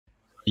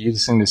you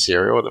listening to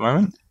Serial at the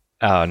moment?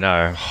 Oh,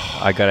 no.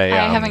 I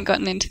haven't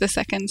gotten into the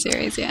second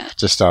series yet.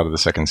 Just started the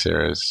second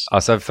series. Oh,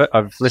 so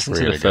I've listened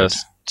to Really the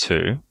first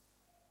two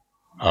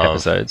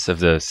episodes of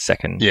the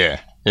second. Yeah,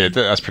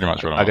 that's pretty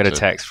much what I got a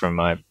text from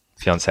my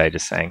fiance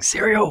just saying,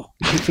 Serial!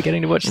 I keep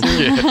forgetting to watch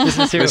Serial.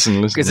 Listen to Serial.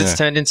 Listen, because it's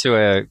turned into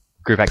a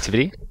group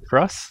activity for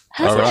us.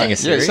 Has it? Watching a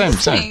series. Yeah,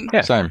 same.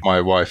 Yeah. Same.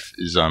 My wife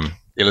is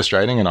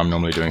illustrating and I'm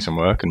normally doing some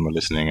work and we're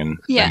listening and then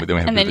we have and a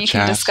bit then of you a can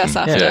chat discuss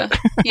and- after.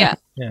 Yeah.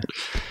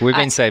 We've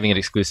been saving it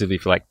exclusively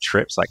for like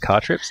trips, like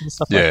car trips and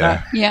stuff like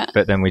that. Yeah.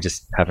 But then we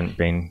just haven't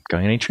been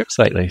going any trips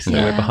lately, so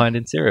we're behind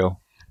in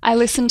Serial. I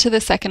listened to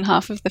the second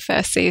half of the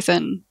first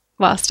season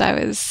whilst I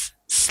was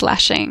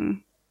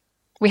slashing.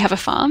 We have a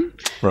farm.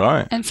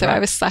 Right. And so I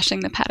was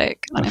slashing the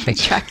paddock on a big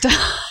tractor.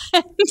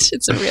 And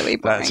it's a really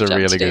boring That's a job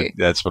really to do. good.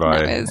 That's what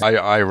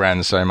I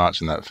ran so much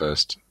in that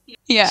first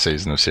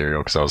season of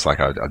Serial because I was like,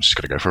 I've just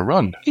got to go for a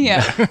run.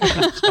 Yeah.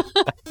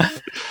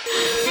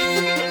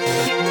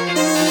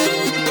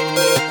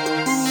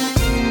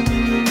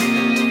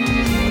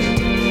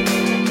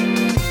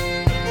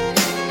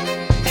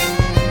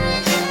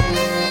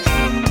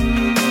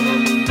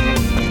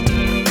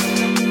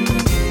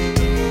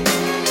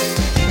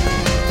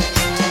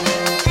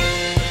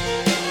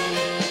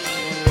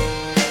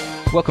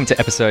 Welcome to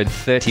episode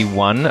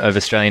 31 of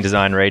Australian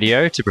Design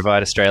Radio, to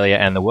provide Australia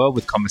and the world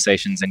with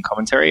conversations and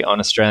commentary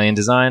on Australian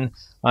design.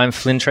 I'm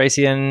Flynn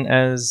Tracy, and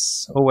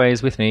as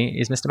always with me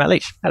is Mr. Matt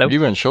Leach. Hello. You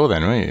weren't sure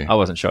then, were you? I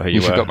wasn't sure who you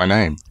You were. forgot my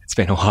name. It's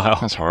been a while.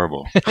 That's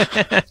horrible.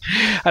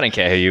 I don't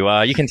care who you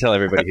are. You can tell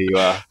everybody who you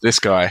are. This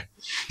guy.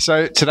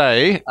 So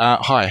today,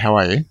 hi, how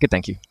are you? Good,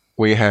 thank you.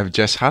 We have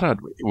Jess Haddad.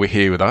 We're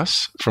here with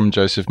us from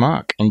Joseph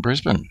Mark in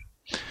Brisbane.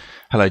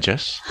 Hello,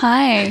 Jess.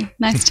 Hi.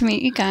 Nice to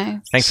meet you guys.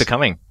 Thanks for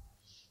coming.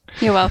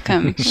 You're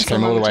welcome. Just It's a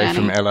came all the long way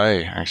journey. from LA,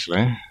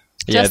 actually.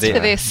 Just for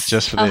this.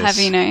 Just for I'll this. have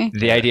you know.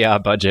 The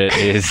ADR budget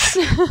is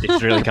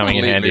it's really coming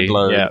in Completely handy.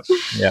 blown.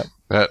 Yeah.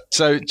 But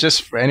so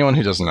just for anyone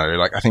who doesn't know,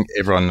 like I think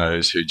everyone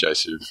knows who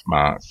Joseph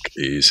Mark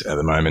is at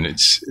the moment.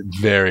 It's a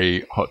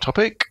very hot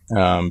topic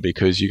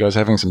because you guys are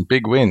having some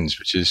big wins,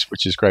 which is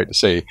great to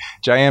see.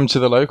 JM to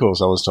the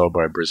locals, I was told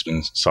by a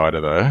Brisbane cider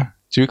though.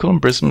 Do you call them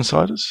Brisbane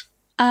ciders?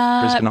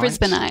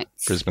 Brisbaneites.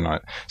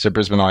 Brisbaneite. So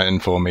Brisbaneite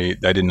informed me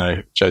they didn't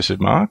know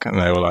Joseph Mark, and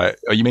they were like,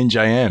 "Oh, you mean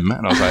JM?"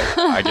 And I was like,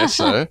 "I guess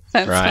so."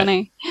 That's Right.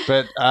 funny.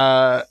 But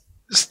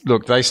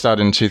look, they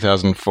started in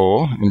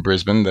 2004 in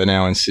Brisbane. They're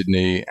now in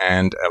Sydney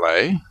and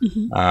LA.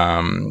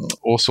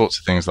 All sorts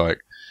of things like,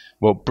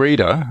 well,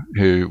 Breeder,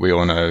 who we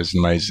all know is an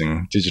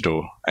amazing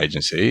digital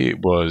agency,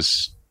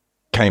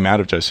 came out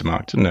of Joseph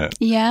Mark, didn't it?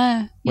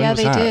 Yeah. When Yeah, was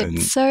they that? did.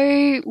 And-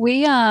 So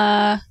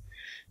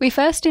we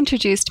first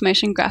introduced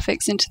motion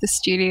graphics into the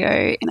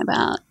studio in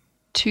about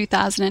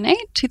 2008,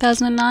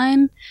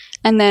 2009,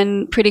 and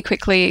then pretty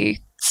quickly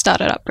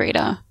started up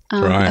Breeder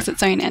Right. as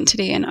its own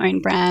entity and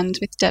own brand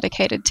with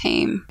dedicated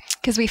team.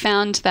 Because we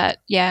found that,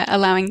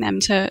 allowing them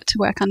to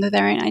work under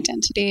their own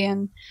identity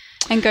and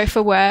go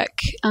for work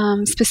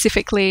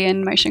specifically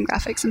in motion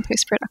graphics and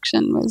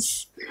post-production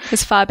was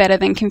far better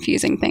than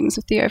confusing things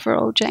with the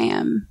overall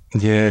JM.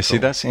 Yeah, see,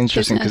 that's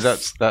interesting because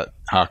Business. that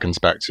harkens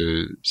back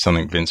to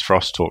something Vince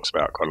Frost talks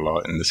about quite a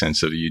lot in the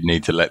sense of you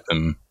need to let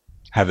them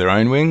have their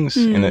own wings,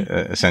 in it,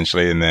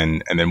 essentially, and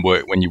then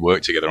work when you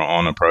work together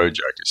on a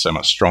project. It's so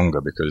much stronger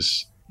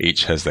because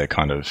each has their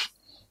kind of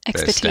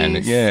their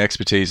Expertise.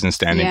 expertise and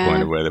standing Yeah.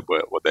 point of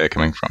what they're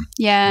coming from.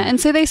 Yeah, and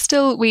so they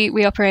still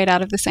we operate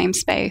out of the same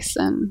space,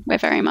 and we're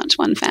very much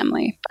one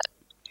family,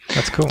 but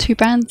That's cool. two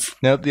brands.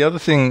 Now, the other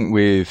thing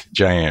with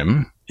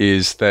JM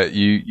is that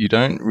you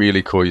don't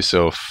really call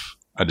yourself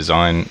a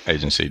design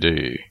agency,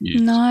 do you?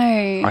 No.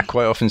 I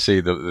quite often see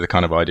the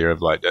kind of idea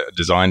of like a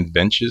design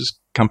ventures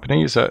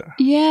company. Is that?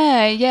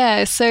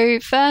 Yeah. So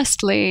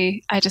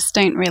firstly, I just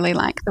don't really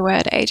like the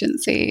word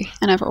agency,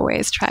 and I've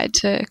always tried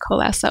to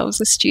call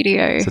ourselves a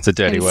studio. So it's a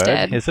dirty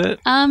instead. word, is it?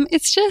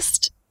 It's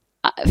just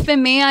for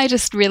me, I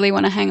just really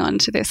want to hang on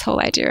to this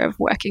whole idea of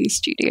working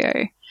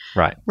studio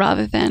Right.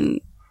 rather than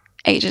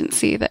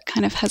agency that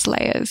kind of has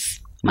layers.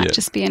 Might Yeah.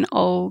 just be an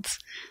old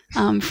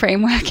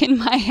framework in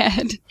my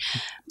head.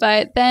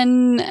 But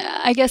then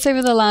I guess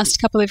over the last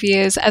couple of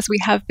years, as we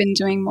have been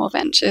doing more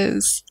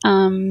ventures,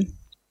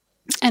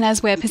 and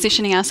as we're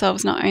positioning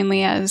ourselves not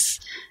only as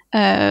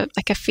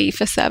like a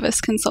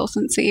fee-for-service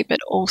consultancy, but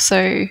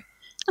also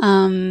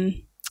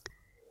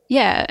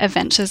a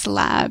ventures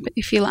lab,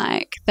 if you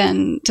like,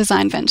 then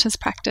design ventures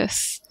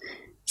practice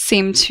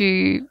seemed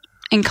to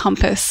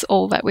encompass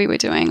all that we were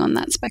doing on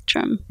that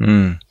spectrum.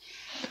 I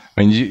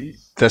mean,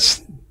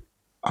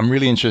 I'm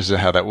really interested in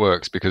how that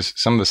works because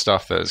some of the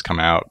stuff that has come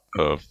out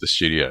of the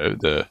studio,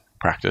 the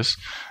practice,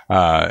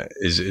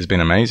 has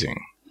been amazing.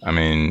 I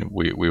mean,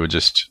 we were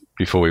just,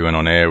 before we went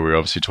on air, we were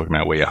obviously talking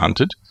about Where You're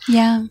Hunted,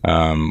 Yeah.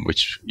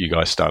 which you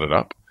guys started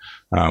up,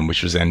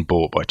 which was then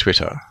bought by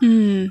Twitter.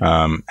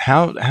 Mm.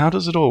 How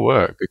does it all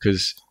work?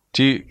 Because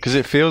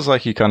it feels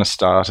like you kind of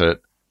start it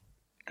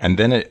and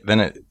then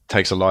it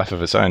takes a life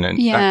of its own, and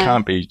Yeah. that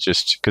can't be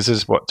just because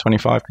there's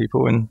 25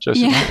 people in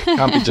Joseph. Yeah. It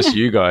can't be just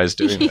you guys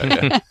doing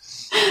that. Yeah.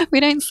 We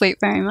don't sleep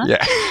very much.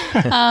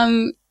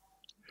 Yeah.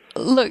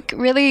 Look,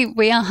 really,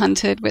 We Are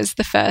Hunted was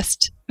the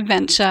first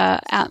venture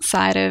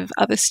outside of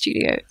other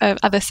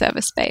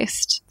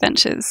service-based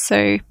ventures.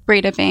 So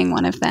Breeder being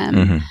one of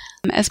them,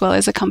 as well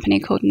as a company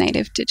called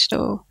Native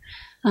Digital,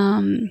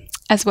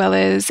 as well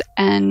as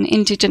an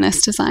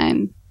Indigenous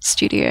design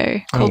studio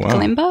called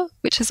Kalimba,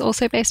 which is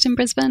also based in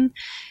Brisbane.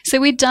 So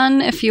we'd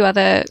done a few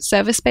other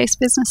service-based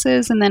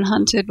businesses, and then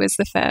Hunted was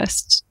the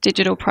first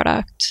digital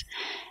product.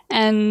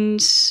 And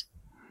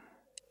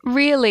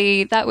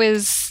really, that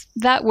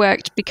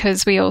worked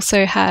because we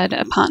also had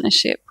a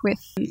partnership with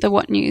the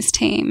What News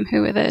team,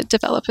 who were the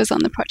developers on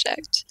the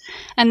project.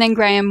 And then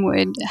Graham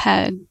Wood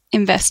had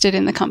invested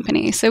in the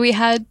company. So we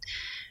had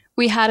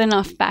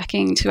enough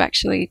backing to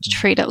actually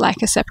treat it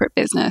like a separate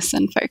business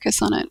and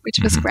focus on it, which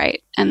was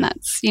great. And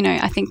that's,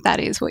 I think that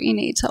is what you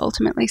need to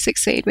ultimately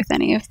succeed with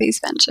any of these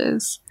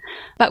ventures.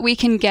 But we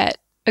can get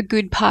a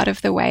good part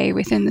of the way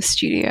within the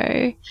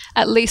studio,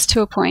 at least to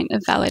a point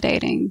of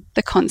validating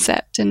the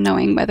concept and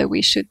knowing whether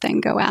we should then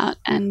go out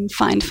and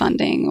find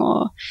funding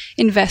or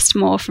invest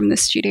more from the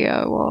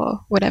studio or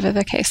whatever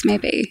the case may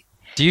be.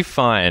 Do you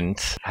find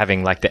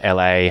having like the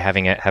LA,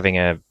 having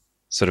a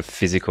sort of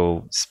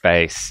physical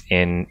space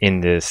in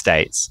the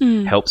States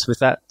helps with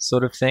that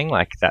sort of thing,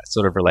 like that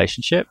sort of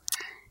relationship?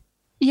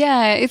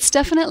 Yeah, it's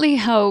definitely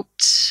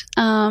helped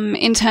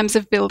in terms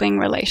of building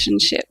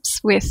relationships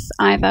with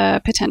either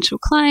potential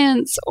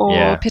clients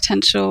or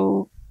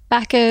potential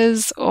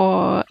backers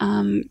or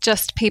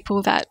just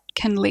people that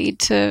can lead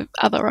to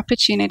other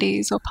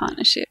opportunities or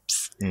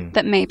partnerships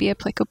that may be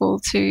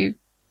applicable to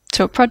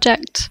a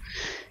project.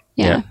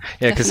 Yeah,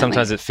 because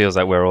sometimes it feels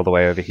like we're all the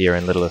way over here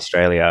in little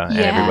Australia and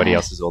everybody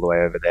else is all the way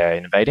over there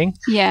innovating.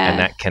 Yeah. And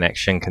that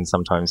connection can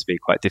sometimes be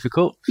quite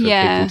difficult for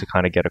people to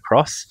kind of get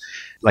across.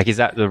 Like, is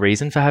that the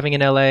reason for having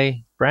an LA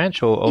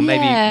branch? Or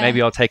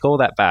maybe I'll take all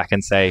that back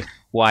and say,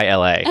 why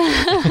LA?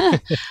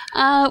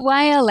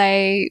 Why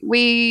LA?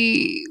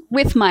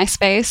 With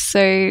MySpace,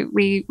 so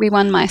we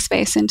won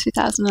MySpace in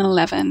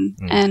 2011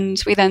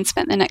 and we then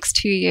spent the next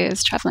 2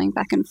 years traveling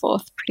back and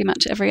forth pretty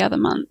much every other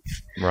month.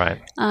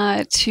 Right.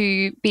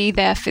 To be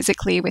there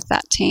physically with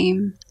that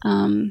team,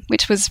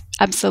 which was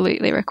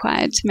absolutely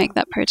required to make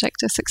that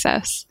project a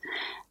success.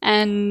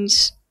 And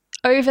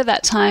over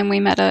that time, we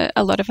met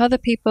a lot of other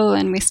people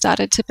and we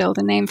started to build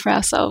a name for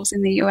ourselves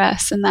in the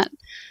US, and that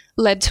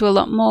led to a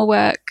lot more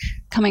work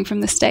coming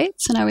from the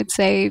States. And I would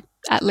say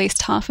at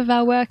least half of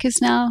our work is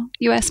now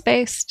US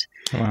based,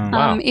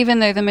 even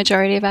though the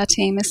majority of our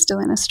team is still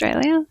in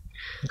Australia.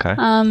 Okay.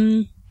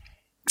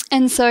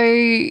 And so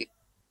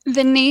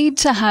the need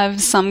to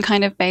have some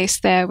kind of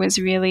base there was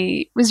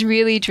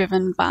really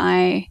driven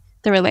by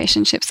the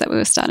relationships that we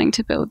were starting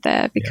to build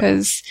there,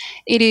 because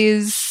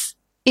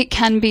it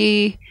can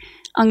be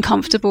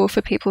uncomfortable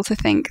for people to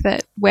think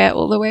that we're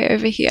all the way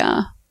over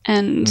here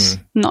and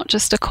not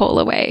just a call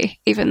away,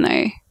 even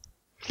though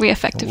we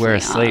effectively we're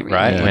asleep, are,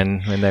 right?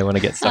 When they want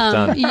to get stuff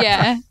done.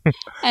 Yeah.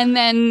 And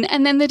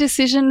then the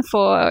decision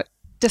for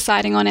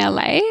deciding on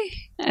LA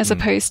as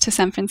opposed to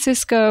San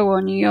Francisco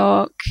or New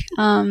York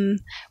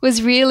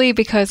was really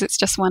because it's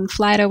just one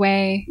flight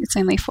away. It's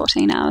only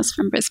 14 hours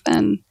from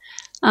Brisbane.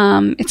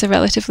 It's a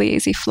relatively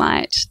easy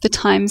flight. The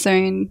time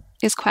zone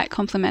is quite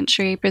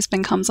complementary.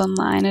 Brisbane comes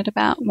online at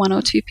about 1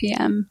 or 2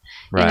 p.m.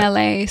 in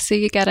LA, so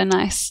you get a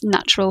nice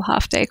natural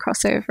half-day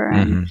crossover,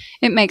 and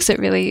it makes it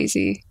really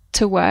easy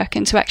to work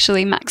and to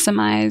actually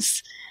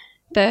maximize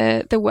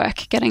the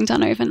work getting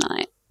done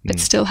overnight, but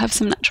still have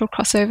some natural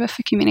crossover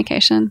for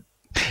communication.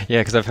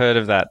 Yeah, because I've heard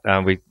of that.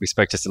 We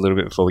spoke just a little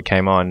bit before we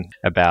came on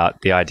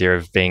about the idea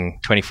of being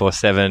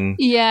 24/7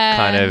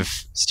 kind of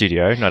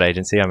studio, not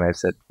agency.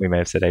 We may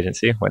have said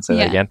agency. Won't say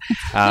that again.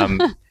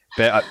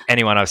 But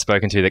anyone I've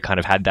spoken to that kind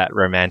of had that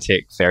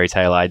romantic fairy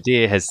tale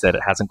idea has said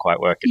it hasn't quite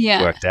worked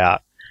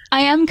out.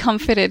 I am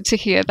comforted to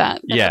hear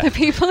that other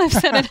people have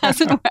said it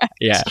hasn't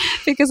worked.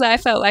 Because I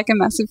felt like a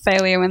massive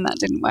failure when that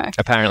didn't work.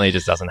 Apparently it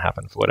just doesn't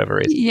happen for whatever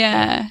reason.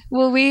 Yeah.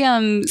 Well,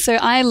 so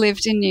I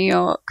lived in New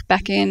York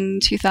back in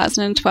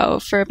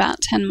 2012 for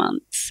about 10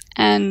 months.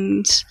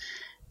 And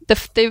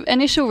the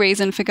initial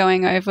reason for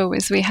going over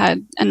was we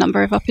had a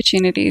number of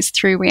opportunities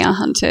through We Are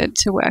Hunted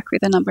to work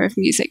with a number of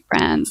music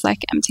brands like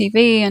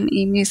MTV and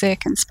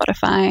eMusic and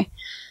Spotify.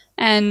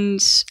 And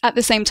at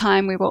the same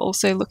time, we were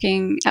also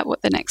looking at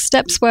what the next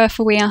steps were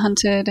for We Are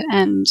Hunted,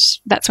 and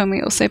that's when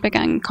we also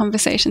began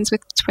conversations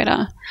with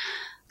Twitter.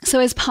 So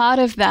as part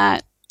of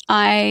that,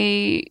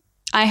 I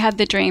had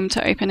the dream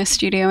to open a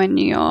studio in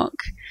New York.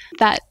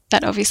 That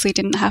obviously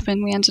didn't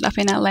happen. We ended up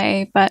in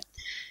LA, but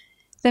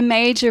the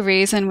major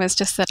reason was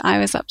just that I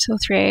was up till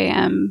 3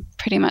 a.m.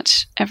 pretty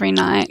much every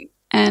night,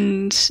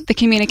 and the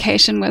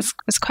communication was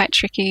quite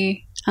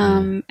tricky.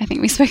 I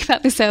think we spoke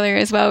about this earlier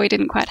as well. We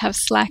didn't quite have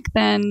Slack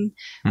then,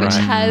 which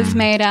has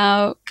made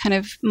our kind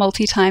of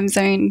multi-time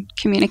zone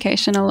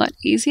communication a lot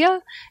easier,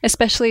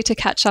 especially to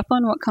catch up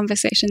on what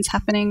conversation's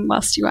happening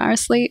whilst you are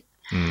asleep.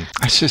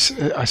 It's just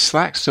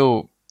Slack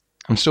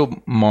I'm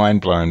still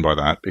mind blown by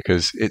that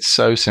because it's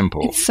so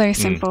simple. It's so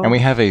simple. And we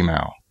have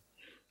email,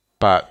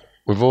 but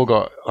we've all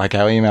got, like,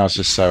 our email's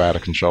just so out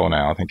of control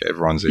now. I think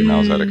everyone's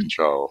email's out of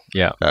control.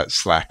 Yeah. That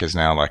Slack is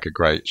now like a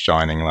great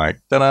shining, like,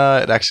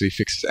 ta-da, it actually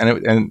fixes,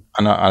 and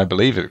I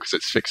believe it because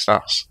it's fixed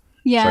us.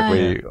 Yeah.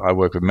 It's like I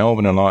work with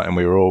Melbourne a lot, and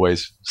we were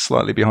always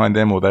slightly behind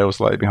them, or they were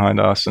slightly behind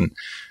us, and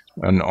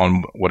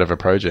on whatever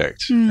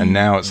project. And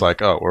now it's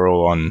like, oh, we're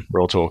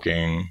all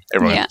talking.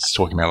 Everyone's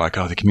talking about, like,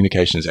 oh, the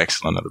communication is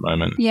excellent at the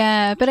moment.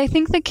 Yeah, but I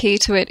think the key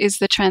to it is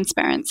the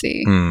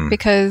transparency,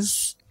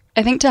 because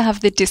I think to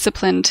have the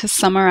discipline to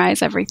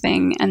summarize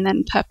everything and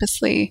then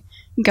purposely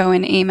go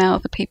and email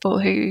the people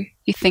who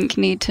you think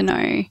need to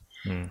know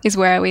is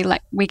where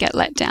we get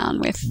let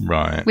down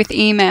with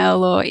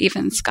email or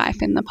even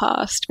Skype in the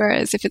past.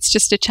 Whereas if it's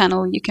just a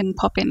channel you can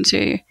pop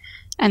into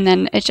and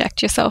then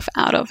eject yourself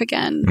out of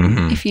again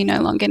if you no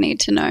longer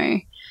need to know.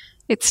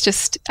 It's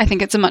just, I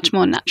think it's a much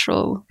more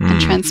natural and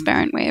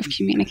transparent way of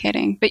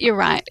communicating. But you're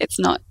right, it's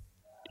not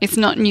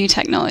new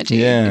technology.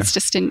 Yeah. It's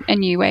just a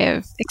new way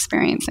of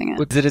experiencing it.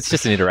 Well, it's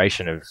just an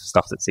iteration of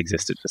stuff that's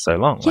existed for so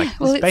long. Yeah,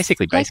 well, it's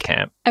basically like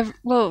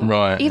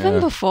Basecamp. Even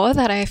before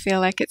that, I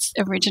feel like it's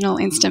original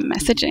instant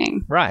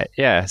messaging. Right,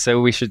 yeah. So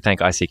we should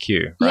thank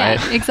ICQ, right?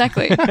 Yeah,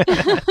 exactly.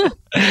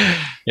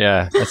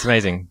 Yeah, that's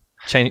amazing.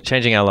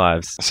 Changing our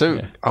lives. So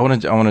yeah. I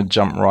want to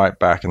jump right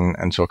back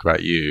and talk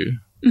about you.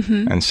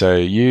 And so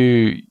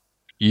you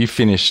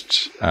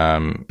finished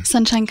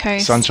Sunshine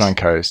Coast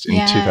in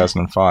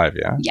 2005,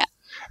 yeah? Yeah.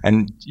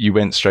 And you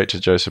went straight to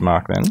Joseph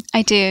Mark then?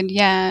 I did,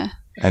 yeah.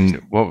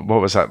 And what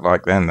was that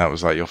like then? That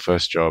was like your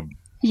first job?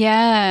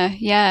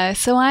 Yeah.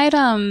 So I'd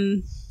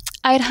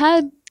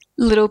had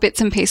little bits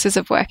and pieces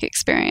of work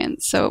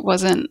experience, so it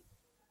wasn't.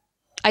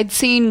 I'd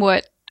seen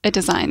what a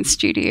design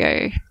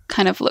studio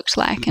kind of looked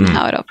like and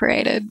how it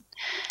operated.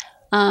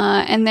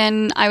 And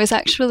then I was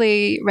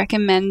actually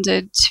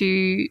recommended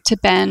to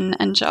Ben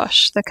and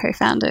Josh, the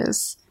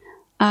co-founders,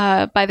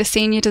 by the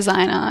senior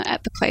designer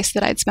at the place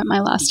that I'd spent my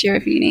last year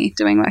of uni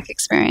doing work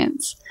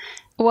experience.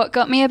 What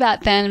got me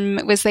about them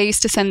was they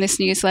used to send this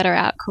newsletter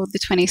out called The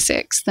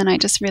 26th, and I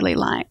just really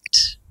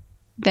liked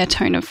their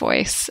tone of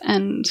voice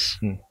and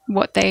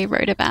what they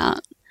wrote about,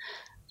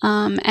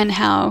 and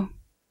how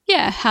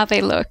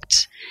they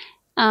looked.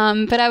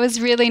 But I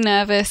was really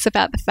nervous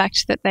about the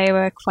fact that they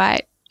were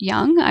quite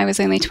young. I was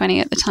only 20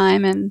 at the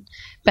time, and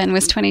Ben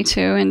was 22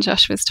 and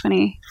Josh was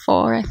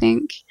 24, I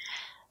think.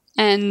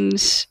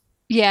 And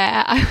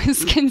yeah, I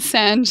was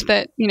concerned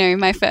that,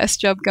 my first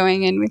job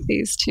going in with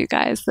these two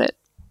guys that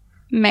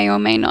may or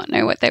may not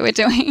know what they were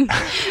doing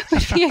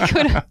would be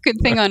a good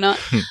thing or not.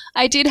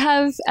 I did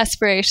have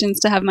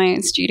aspirations to have my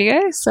own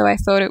studio, so I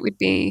thought it would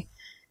be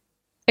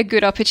a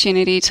good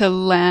opportunity to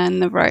learn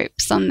the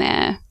ropes on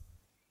their,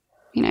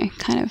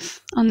 kind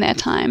of on their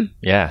time.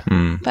 Yeah.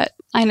 But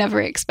I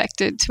never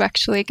expected to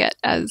actually get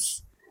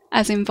as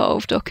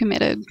involved or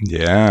committed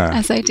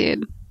as I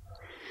did.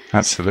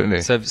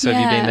 Absolutely. So have you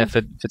been there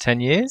for 10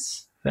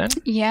 years then?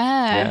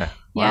 Yeah.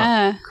 Wow.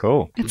 Yeah.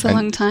 Cool. It's a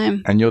long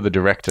time. And you're the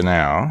director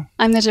now.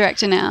 I'm the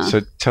director now.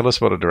 So tell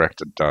us what a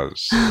director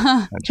does.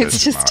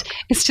 It's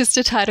just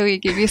a title you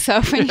give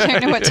yourself when you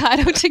don't know what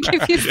title to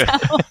give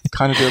yourself.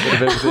 Kind of do a bit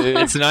of everything.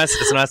 It's a nice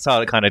title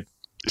that kind of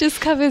just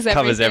covers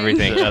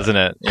everything, doesn't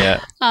it?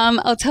 Yeah.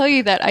 I'll tell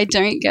you that I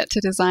don't get to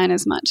design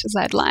as much as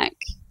I'd like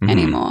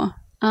anymore.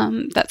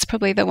 That's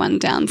probably the one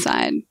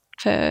downside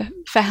for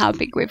how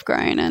big we've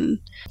grown and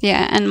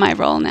my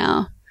role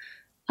now.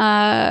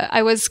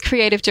 I was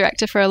creative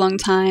director for a long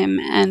time,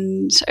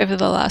 and over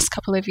the last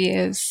couple of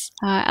years,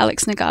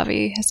 Alex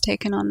Nagavi has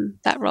taken on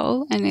that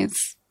role and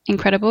is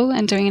incredible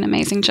and doing an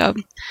amazing job.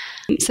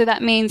 So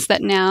that means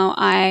that now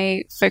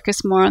I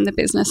focus more on the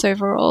business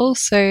overall.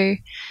 So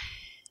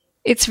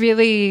it's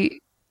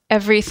really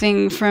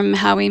everything from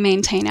how we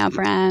maintain our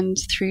brand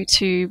through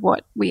to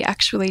what we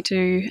actually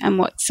do and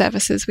what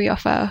services we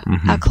offer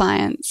our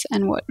clients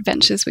and what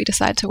ventures we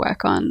decide to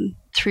work on,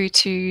 through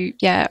to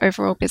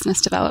overall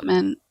business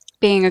development,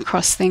 being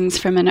across things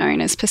from an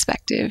owner's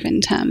perspective in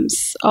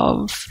terms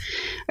of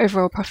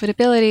overall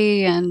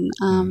profitability and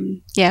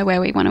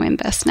where we want to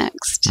invest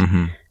next.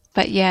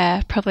 But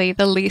probably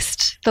the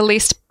least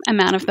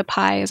amount of the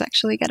pie is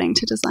actually getting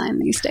to design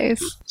these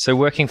days. So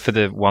working for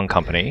the one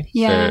company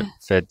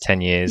for 10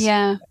 years,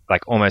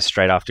 like almost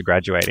straight after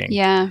graduating.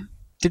 Yeah.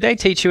 Did they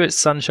teach you at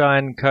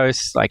Sunshine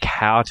Coast like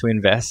how to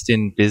invest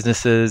in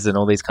businesses and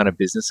all these kind of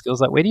business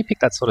skills? Like, where do you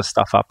pick that sort of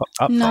stuff up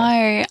from?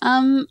 No,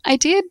 I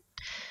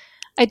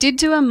did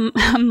do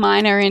a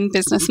minor in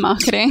business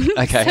marketing.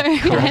 Okay,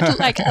 so cool. I had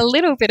like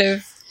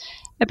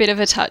a bit of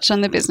a touch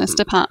on the business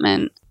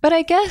department. But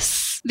I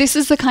guess this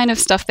is the kind of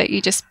stuff that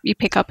you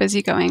pick up as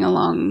you're going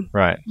along.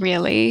 Right.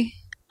 Really.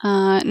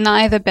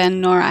 Neither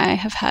Ben nor I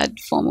have had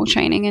formal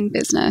training in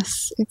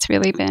business. It's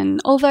really been,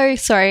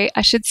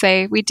 I should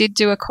say we did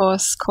do a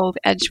course called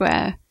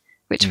Edgeware,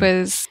 which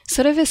was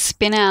sort of a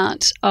spin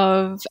out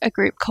of a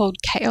group called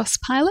Chaos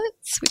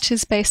Pilots, which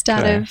is based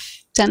out of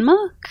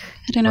Denmark.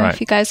 I don't know if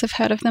you guys have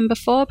heard of them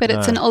before, but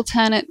it's an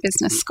alternate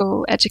business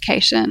school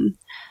education.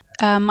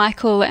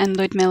 Michael and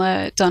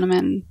Ludmilla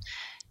Donovan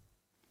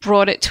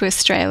brought it to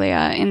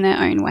Australia in their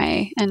own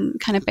way and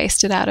kind of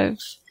based it out of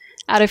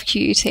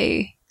QUT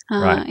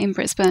in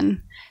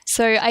Brisbane.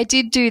 So I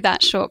did do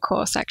that short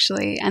course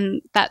actually,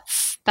 and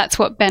that's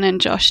what Ben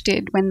and Josh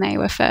did when they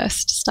were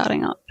first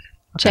starting up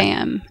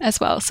JM as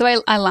well. So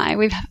I lie.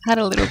 We've had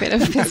a little bit of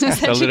business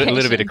so education. a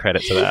little bit of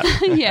credit to that.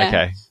 Yeah.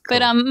 Okay. Cool.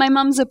 But my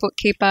mum's a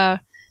bookkeeper.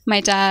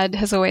 My dad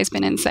has always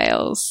been in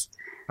sales.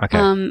 Okay.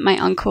 My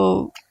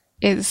uncle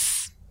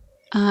is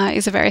a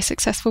very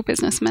successful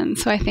businessman.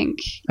 So I think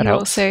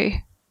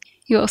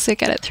you also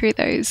get it through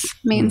those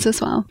means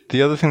as well.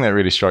 The other thing that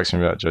really strikes me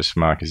about Joseph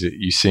Mark is that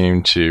you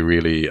seem to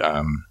really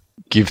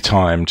give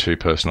time to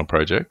personal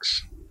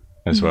projects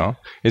as well.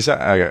 Is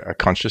that a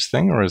conscious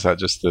thing, or is that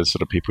just the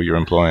sort of people you're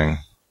employing?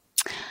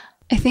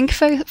 I think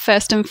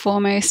first and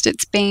foremost,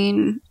 it's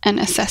been a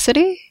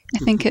necessity. I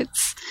think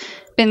it's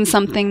been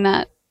something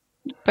that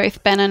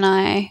both Ben and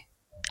I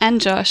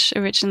and Josh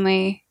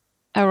originally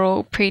are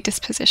all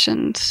predisposed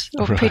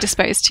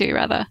to,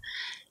 rather.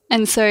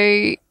 And so,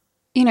 you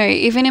know,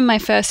 even in my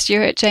first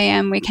year at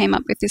JM, we came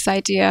up with this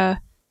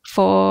idea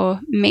for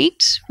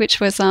Meet,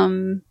 which was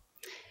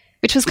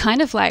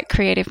kind of like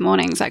creative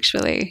mornings,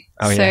 actually.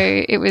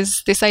 So it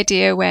was this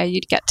idea where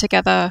you'd get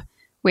together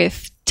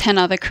with 10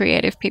 other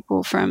creative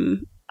people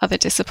from other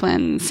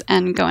disciplines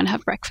and go and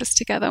have breakfast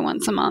together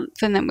once a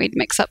month. And then we'd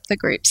mix up the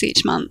groups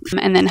each month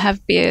and then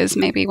have beers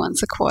maybe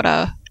once a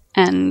quarter.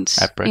 And,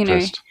 at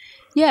breakfast.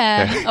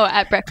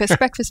 At breakfast.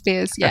 Breakfast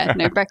beers. Yeah,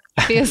 no,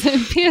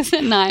 beers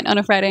at night on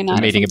a Friday night.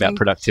 Meeting about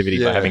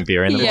productivity by having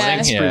beer in the morning.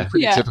 It's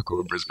pretty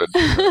typical in Brisbane.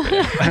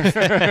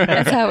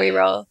 That's how we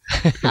roll.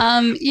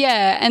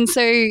 And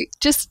so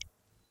just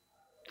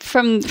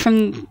from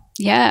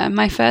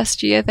my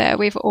first year there,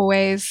 we've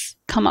always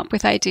come up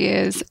with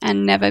ideas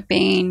and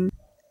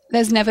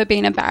there's never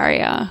been a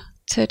barrier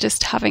to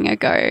just having a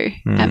go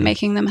at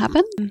making them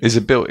happen. Is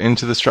it built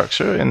into the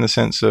structure in the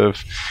sense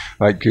of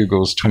like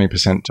Google's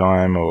 20%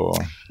 time or?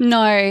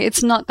 No,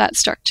 it's not that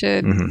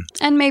structured.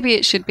 And maybe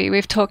it should be.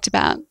 We've talked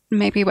about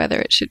maybe whether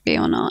it should be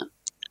or not.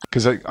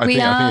 Because I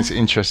think it's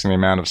interesting the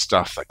amount of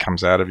stuff that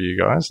comes out of you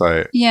guys.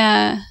 Like,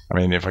 I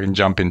mean, if I can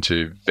jump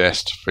into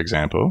Vest, for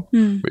example,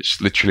 which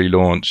literally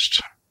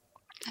launched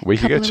a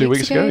week ago, 2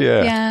 weeks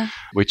ago,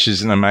 which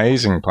is an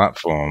amazing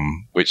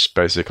platform, which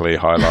basically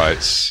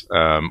highlights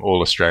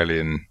all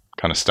Australian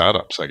kind of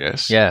startups, I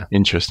guess. Yeah,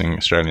 interesting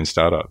Australian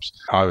startups.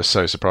 I was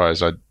so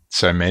surprised.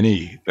 So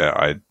many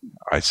that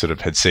I sort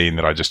of had seen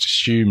that I just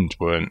assumed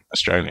weren't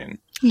Australian.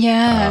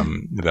 Yeah,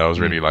 that I was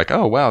really like,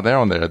 oh wow, they're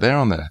on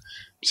there.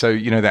 So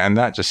you know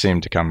that just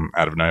seemed to come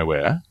out of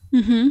nowhere.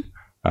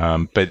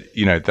 But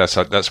you know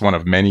that's one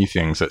of many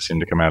things that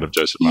seem to come out of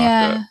Joseph Mark.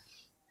 Yeah.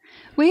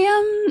 We,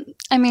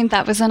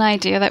 that was an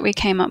idea that we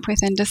came up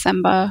with in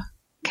December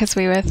because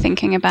we were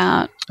thinking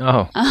about...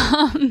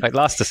 like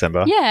last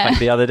December? Yeah. Like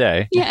the other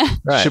day? Yeah.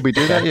 Right. Should we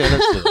do that? Yeah,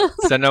 let's do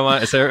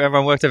that. So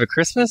everyone worked over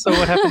Christmas, or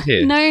what happened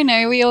here?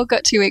 No, we all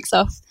got 2 weeks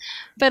off.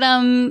 But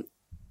it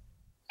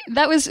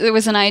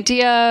was an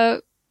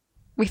idea.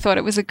 We thought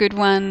it was a good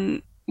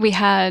one. We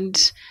had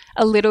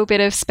a little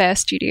bit of spare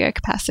studio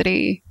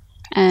capacity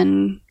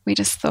and we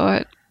just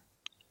thought,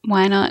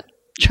 why not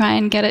try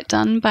and get it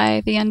done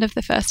by the end of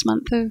the first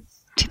month of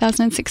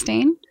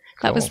 2016. Cool.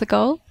 That was the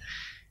goal.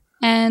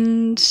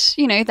 And,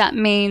 you know, that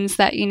means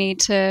that you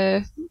need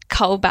to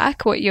cull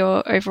back what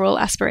your overall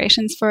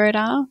aspirations for it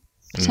are,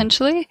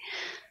 potentially,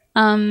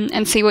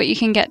 and see what you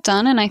can get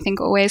done. And I think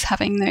always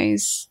having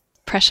those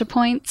pressure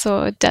points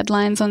or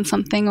deadlines on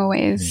something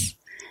always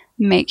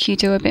make you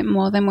do a bit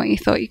more than what you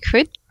thought you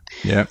could.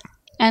 Yeah.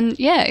 And,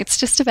 it's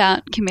just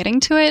about committing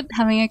to it,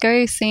 having a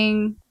go,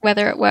 seeing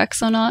whether it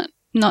works or not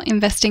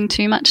investing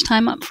too much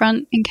time up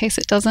front in case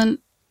it doesn't,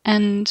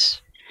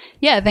 and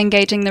then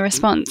gauging the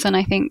response. And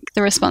I think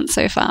the response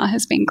so far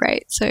has been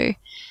great. So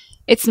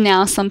it's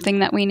now something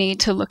that we need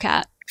to look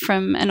at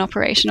from an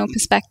operational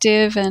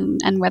perspective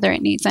and whether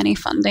it needs any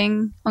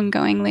funding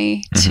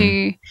ongoingly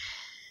to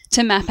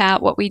map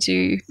out what we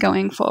do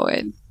going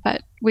forward.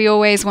 But we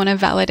always want to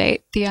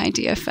validate the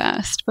idea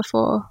first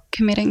before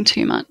committing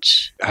too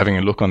much. Having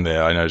a look on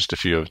there, I noticed a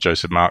few of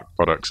Joseph Mark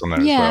products on there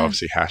as well.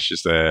 Obviously, Hash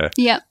is there.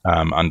 Yep.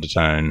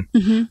 Undertone.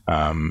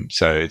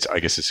 So I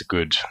guess it's a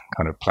good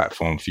kind of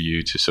platform for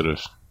you to sort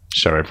of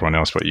show everyone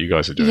else what you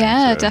guys are doing.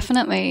 Yeah,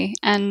 definitely.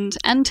 And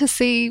to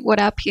see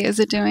what our peers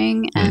are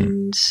doing.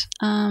 And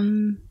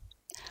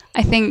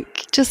I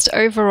think just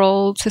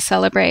overall to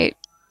celebrate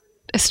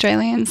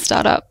Australian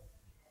startup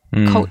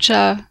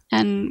culture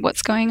and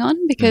what's going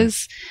on,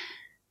 because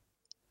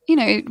you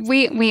know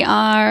we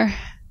are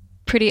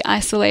pretty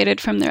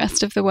isolated from the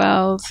rest of the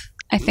world.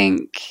 I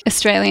think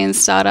Australian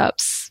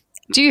startups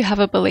do have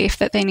a belief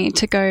that they need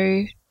to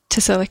go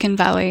to Silicon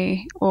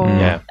Valley or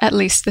at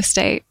least the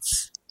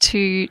States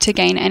to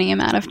gain any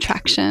amount of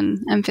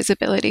traction and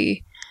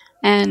visibility.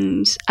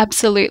 And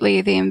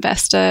absolutely the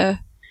investor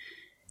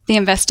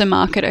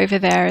market over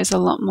there is a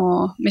lot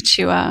more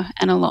mature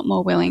and a lot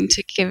more willing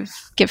to give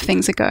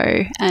things a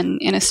go. And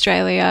in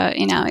Australia,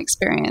 in our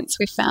experience,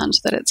 we've found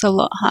that it's a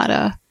lot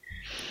harder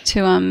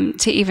to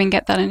even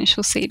get that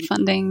initial seed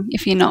funding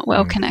if you're not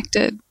well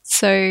connected.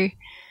 So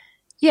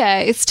yeah,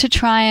 it's to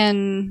try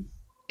and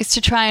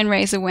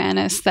raise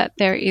awareness that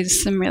there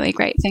is some really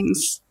great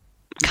things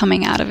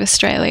coming out of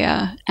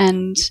Australia,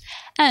 and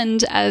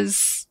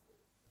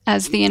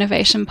as the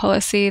innovation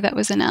policy that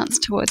was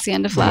announced towards the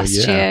end of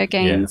last year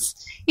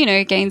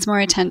gains more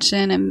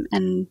attention,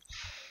 and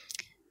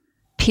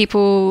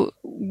people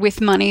with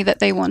money that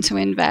they want to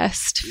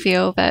invest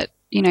feel that,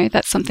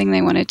 that's something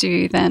they want to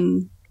do,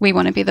 then we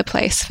want to be the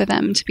place for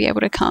them to be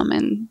able to come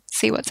and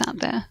see what's out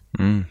there.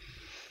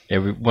 Yeah,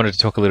 we wanted to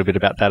talk a little bit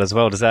about that as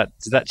well. Does that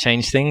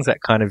change things,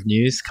 that kind of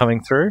news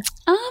coming through?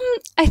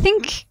 I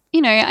think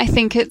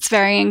it's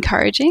very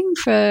encouraging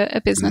for a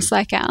business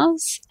like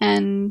ours,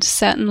 and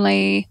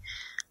certainly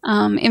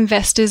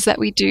investors that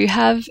we do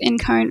have in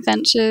Current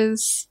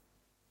Ventures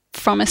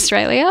from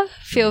Australia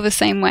feel the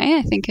same way.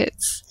 I think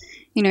it's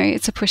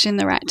a push in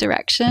the right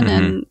direction,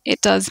 and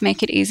it does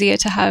make it easier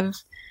to have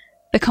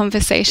the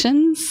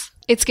conversations.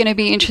 It's going to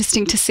be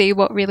interesting to see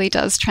what really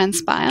does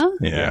transpire.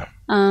 Yeah.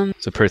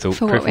 So proof will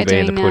be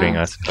in the pudding,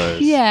 I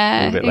suppose.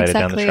 Yeah, a little bit later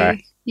down the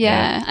track.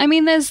 Yeah. I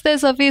mean,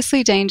 there's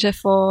obviously danger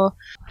for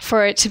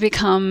it to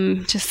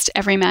become just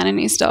every man and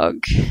his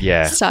dog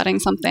starting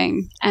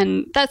something.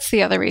 And that's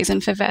the other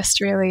reason for Vest,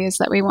 really, is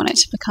that we want it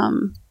to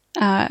become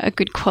a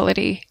good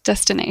quality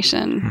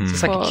destination. So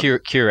it's like a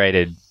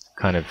curated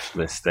kind of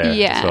list there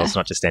as well. It's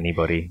not just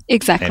anybody.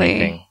 Exactly.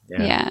 Anything.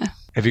 Yeah.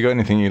 Have you got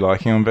anything you're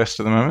liking on Vest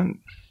at the moment?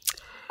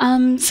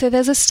 So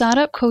there's a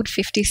startup called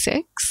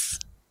 56,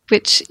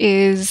 which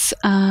is,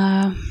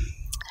 how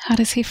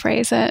does he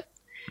phrase it?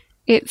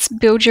 It's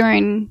build your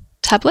own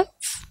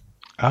tablets.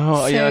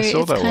 Oh, yeah, I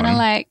saw that one. It's kind of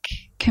like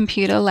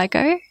computer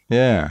Lego.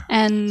 Yeah.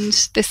 And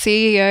the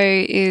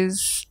CEO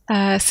is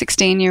a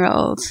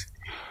 16-year-old.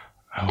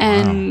 Oh,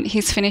 and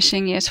he's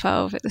finishing year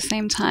 12 at the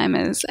same time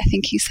as, I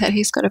think he said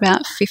he's got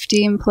about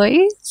 50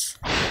 employees.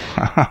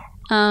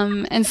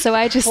 And so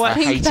I just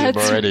think that's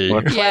it's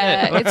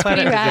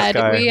pretty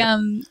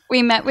rad.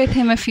 We met with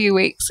him a few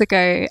weeks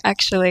ago.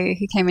 Actually,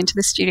 he came into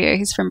the studio.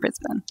 He's from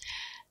Brisbane,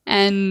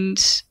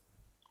 and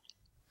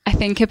I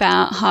think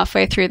about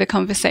halfway through the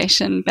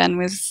conversation, Ben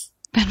was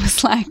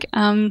like,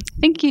 "I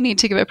think you need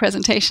to give a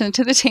presentation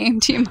to the team.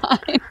 Do you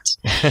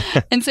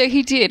mind?" And so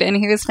he did, and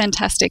he was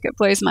fantastic. It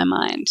blows my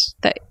mind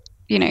that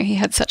he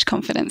had such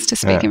confidence to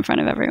speak in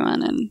front of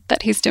everyone, and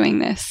that he's doing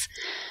this.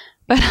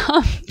 But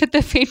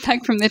the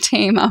feedback from the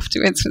team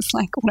afterwards was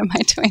like, what am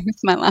I doing with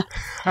my life?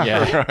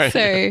 Yeah. Right.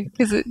 So,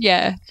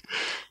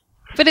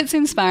 but it's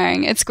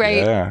inspiring. It's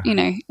great. Yeah.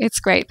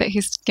 It's great that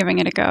he's giving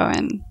it a go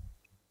and,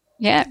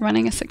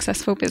 running a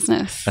successful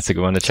business. That's a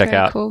good one to check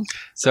out. Cool.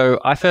 So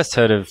I first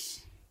heard of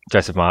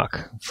Joseph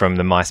Mark from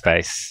the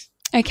MySpace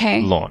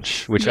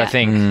launch, which I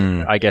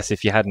think, I guess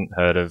if you hadn't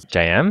heard of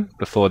JM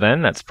before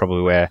then, that's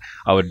probably where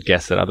I would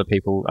guess that other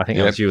people, I think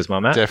it was you as well,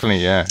 Matt.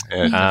 Definitely,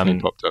 definitely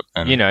popped up.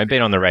 And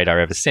been on the radar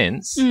ever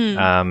since.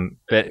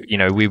 But,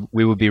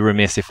 we would be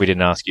remiss if we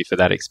didn't ask you for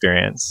that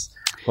experience.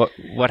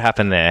 What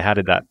happened there? How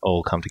did that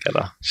all come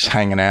together? Just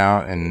hanging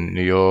out in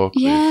New York.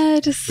 Yeah,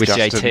 just with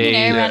JT.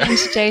 Ran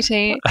into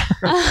JT.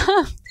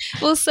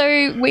 Well,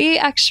 so we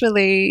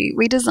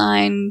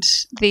designed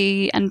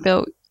and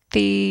built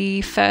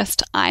the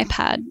first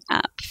iPad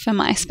app for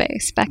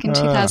MySpace back in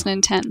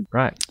 2010.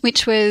 Right.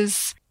 Which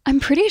was, I'm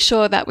pretty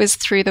sure that was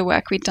through the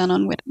work we'd done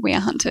on We Are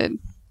Hunted,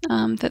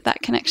 that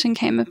connection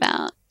came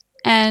about.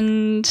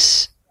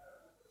 And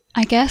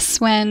I guess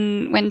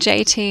when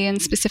JT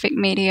and Specific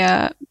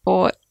Media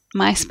bought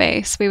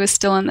MySpace, we were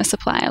still on the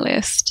supplier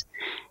list.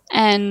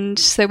 And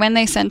so when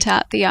they sent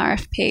out the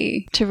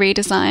RFP to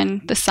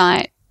redesign the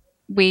site,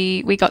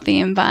 we got the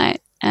invite,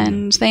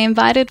 and they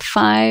invited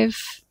 5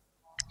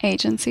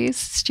 agencies,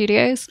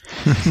 studios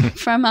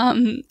from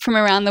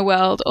around the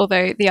world,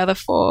 although the other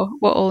 4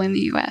 were all in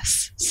the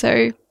US.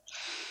 So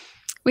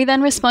we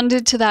then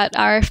responded to that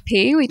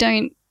RFP.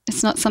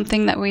 It's not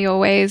something that we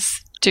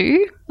always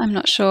do. I'm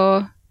not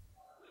sure.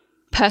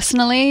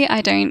 Personally, I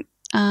don't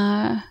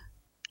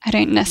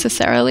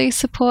necessarily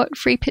support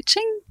free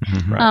pitching,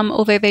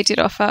 although they did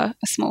offer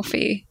a small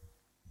fee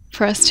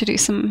for us to do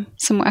some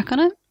work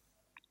on it.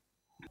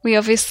 We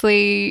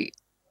obviously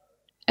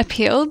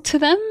appealed to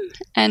them,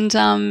 and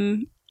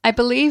I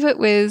believe it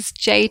was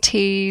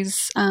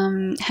JT's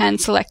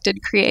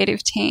hand-selected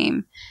creative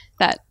team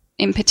that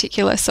in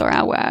particular saw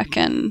our work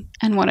and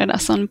wanted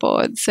us on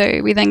board. So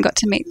we then got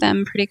to meet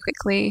them pretty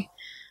quickly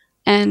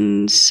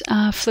and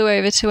flew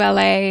over to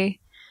LA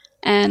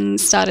and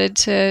started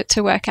to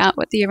work out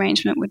what the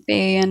arrangement would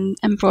be, and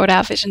brought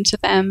our vision to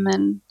them,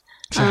 and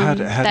so how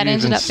that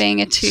ended up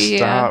being a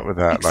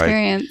 2-year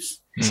experience.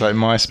 So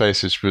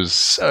MySpace was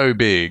so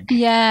big.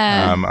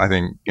 Yeah. I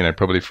think,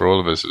 probably for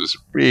all of us, it was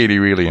really,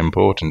 really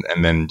important,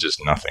 and then just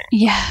nothing.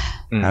 Yeah.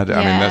 I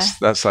mean,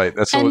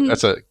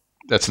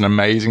 that's an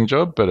amazing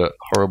job, but a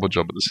horrible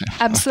job at the same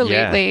time.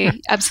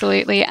 Absolutely.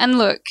 Absolutely. And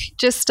look,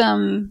 just,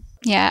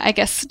 I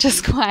guess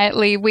just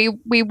quietly,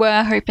 we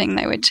were hoping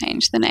they would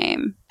change the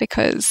name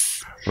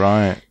because,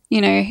 right.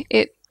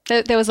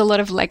 there was a lot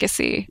of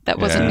legacy that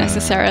wasn't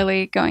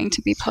necessarily going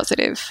to be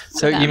positive.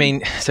 So you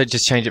mean, so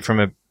just change it from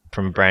a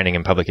branding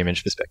and public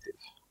image perspective.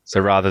 So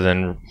rather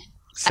than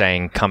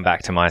saying, come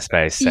back to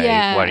MySpace, say,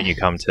 why don't you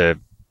come to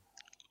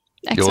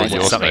your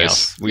something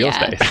else? Your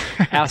space.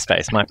 Our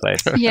space, my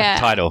place. Yeah.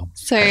 Title.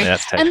 So,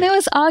 and there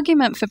was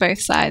argument for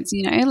both sides,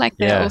 you know, like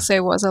there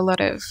also was a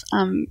lot of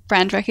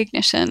brand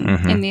recognition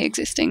in the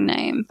existing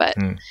name. But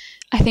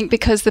I think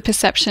because the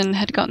perception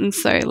had gotten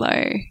so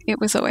low, it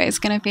was always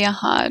going to be a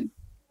hard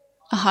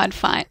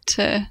fight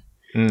to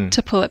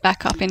pull it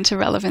back up into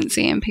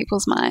relevancy in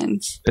people's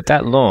minds. But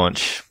that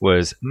launch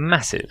was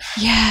massive.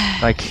 Yeah.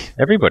 Like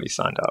everybody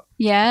signed up.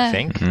 Yeah. I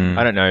think.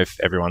 I don't know if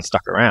everyone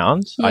stuck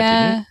around. Yeah. I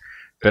didn't.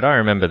 But I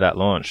remember that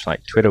launch, like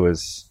Twitter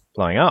was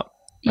blowing up.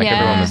 Like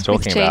everyone was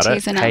talking about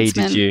it. Hey,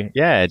 did you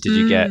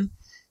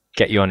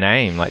get your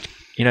name? Like,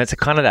 you know, it's a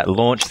kind of that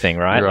launch thing,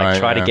 right? Like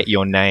try to get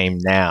your name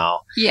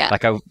now. Yeah.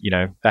 Like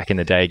back in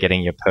the day,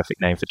 getting your perfect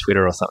name for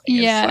Twitter or something.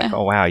 Yeah. It's like,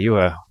 oh wow, you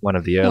were one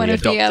of the early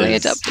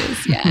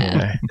adopters. Yeah. You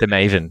know, the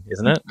Maven,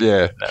 isn't it?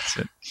 Yeah. That's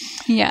it.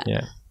 Yeah.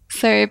 Yeah.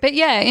 So, but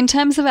yeah, in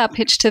terms of our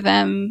pitch to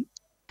them,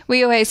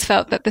 we always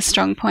felt that the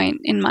strong point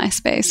in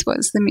MySpace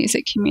was the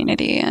music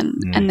community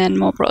and then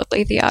more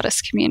broadly the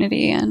artist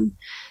community, and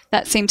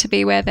that seemed to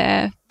be where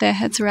their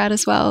heads were at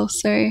as well.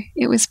 So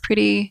it was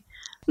pretty,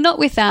 not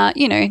without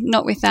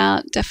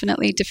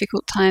definitely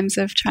difficult times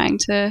of trying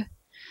to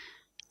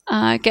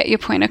get your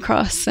point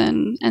across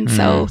and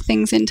sell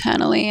things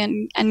internally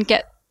and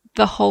get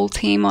the whole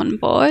team on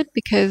board,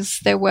 because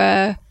there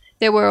were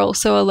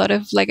also a lot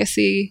of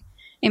legacy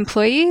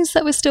employees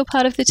that were still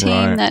part of the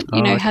team that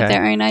had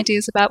their own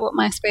ideas about what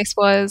MySpace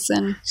was,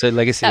 and so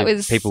legacy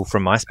of people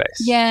from MySpace.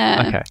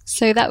 Yeah. Okay.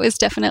 So that was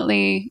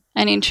definitely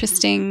an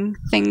interesting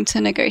thing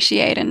to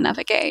negotiate and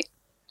navigate.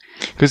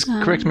 Because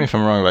correct me if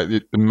I'm wrong, like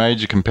the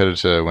major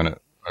competitor when it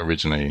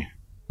originally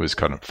was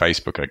kind of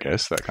Facebook, I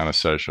guess, that kind of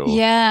social.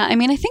 Yeah, I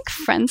mean, I think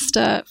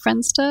Friendster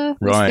was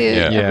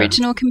the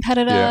original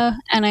competitor,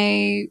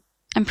 and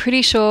I'm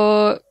pretty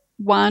sure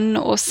one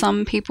or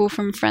some people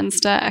from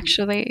Friendster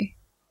actually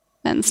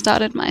then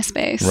started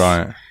MySpace.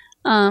 Right.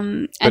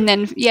 And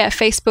then,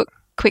 Facebook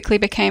quickly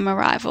became a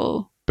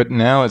rival. But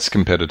now its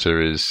competitor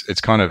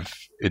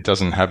it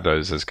doesn't have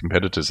those as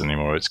competitors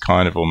anymore. It's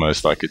kind of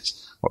almost like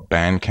it's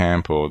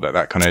Bandcamp or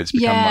that kind of, it's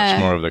become much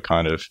more of the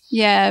kind of...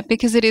 Yeah,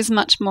 because it is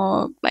much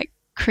more like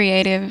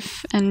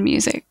creative and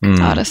music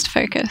artist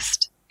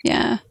focused.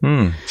 Yeah.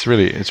 It's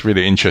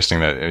really interesting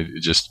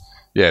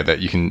that that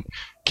you can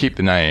keep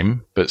the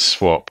name but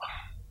swap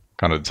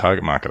kind of the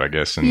target market, I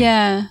guess, in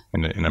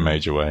a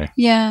major way.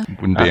 Yeah.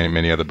 Wouldn't be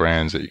many other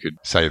brands that you could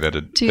say that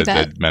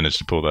they'd managed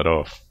to pull that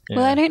off. Yeah.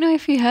 Well, I don't know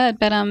if you heard,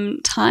 but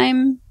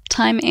Time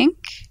Inc.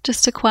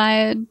 just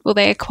acquired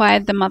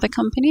the mother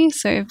company,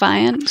 so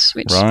Viant,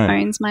 which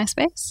owns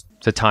MySpace.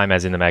 So Time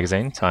as in the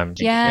magazine? Time.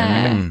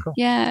 Yeah. Okay, cool.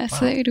 Yeah,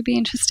 so it'll be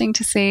interesting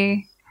to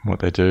see what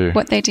they do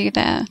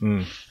there.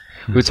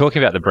 We were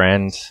talking about the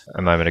brand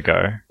a moment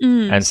ago,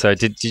 and so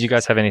did you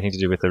guys have anything to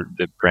do with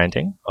the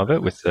branding of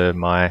it, with the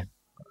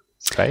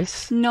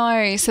MySpace?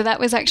 No, so that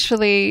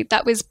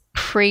was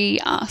pre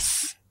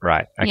us.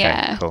 Right. Okay.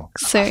 Yeah. Cool.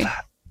 So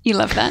you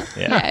love that?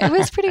 Yeah. It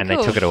was pretty and cool.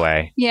 And they took it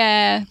away.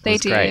 Yeah, they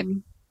did. Great.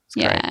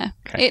 Yeah.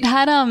 Okay. It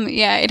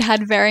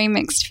had very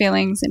mixed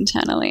feelings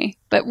internally.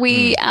 But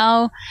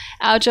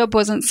our job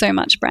wasn't so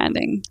much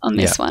branding on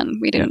this one.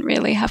 We didn't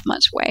really have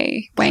much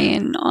weigh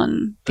in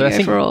on the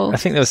overall. I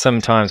think there were some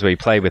times where you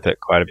played with it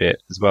quite a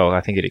bit as well. I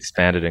think it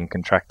expanded and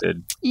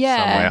contracted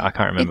somewhere. I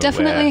can't remember. It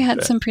definitely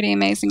had some pretty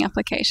amazing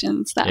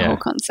applications, that whole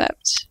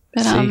concept.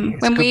 But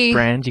when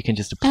brand, you can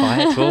just apply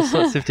it to all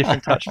sorts of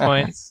different touch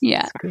points.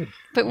 Yeah.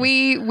 But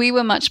we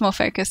were much more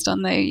focused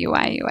on the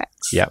UI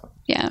UX. Yep.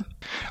 Yeah.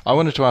 I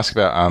wanted to ask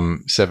about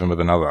Seven with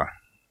Another,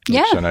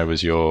 which I know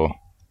was your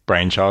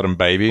brainchild and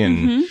baby,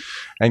 and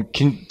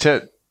can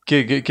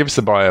give us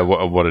the bio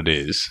of what it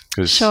is,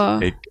 because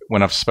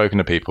when I've spoken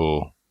to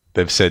people,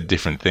 they've said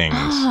different things.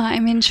 Oh,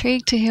 I'm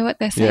intrigued to hear what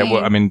they're saying. Yeah,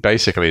 well, I mean,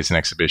 basically, it's an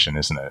exhibition,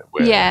 isn't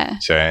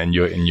it? So, and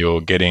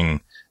you're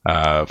getting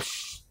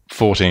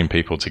 14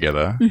 people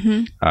together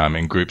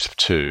in groups of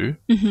 2,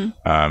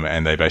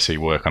 and they basically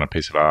work on a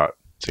piece of art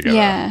together.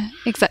 Yeah,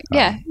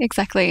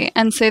 exactly.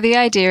 And so the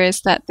idea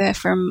is that they're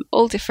from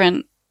all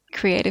different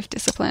creative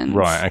disciplines.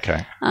 Right,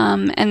 okay.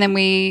 And then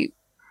we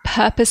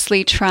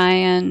purposely try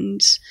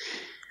and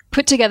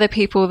put together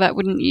people that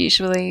wouldn't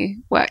usually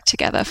work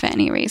together for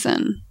any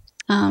reason,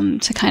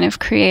 to kind of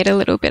create a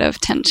little bit of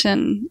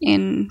tension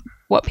in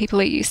what people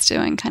are used to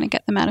and kind of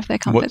get them out of their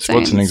comfort zones.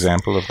 What's an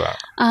example of that?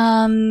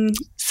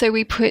 So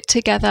we put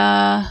together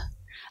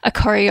a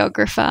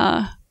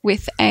choreographer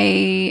with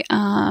a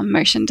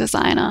motion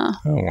designer.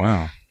 Oh,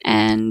 wow.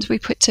 And we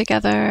put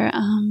together,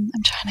 I'm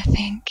trying to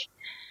think.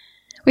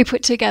 We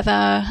put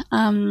together,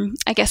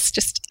 I guess,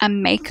 just a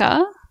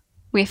maker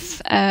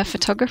with a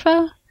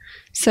photographer.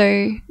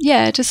 So,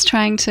 just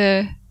trying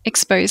to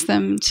expose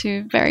them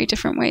to very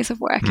different ways of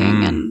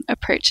working and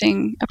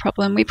approaching a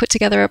problem. We put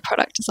together a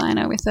product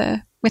designer with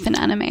an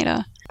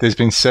animator. there's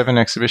been 7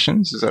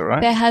 exhibitions, is that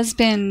right? There has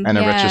been. And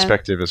a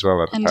retrospective as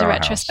well at the And Powerhouse. a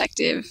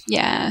retrospective,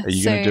 yeah. Are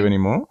you going to do any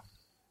more?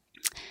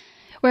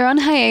 We're on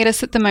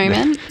hiatus at the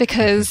moment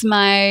because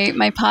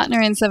my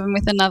partner in Seven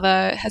with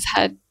Another has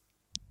had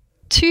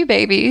 2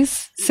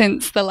 babies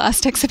since the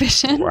last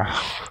exhibition.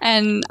 Wow.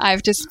 And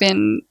I've just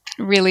been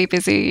really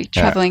busy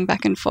traveling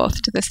back and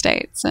forth to the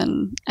States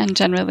and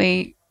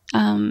generally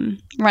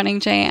running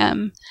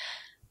JM.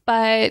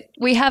 But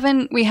we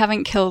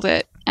haven't killed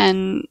it,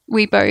 and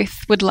we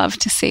both would love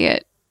to see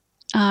it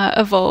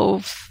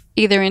evolve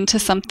either into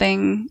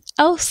something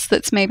else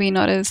that's maybe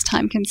not as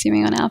time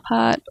consuming on our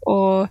part,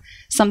 or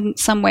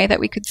some way that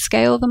we could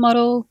scale the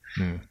model.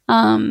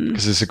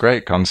 Because it's a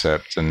great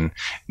concept, and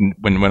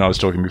when I was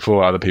talking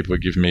before, other people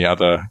would give me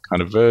other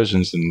kind of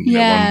versions, and you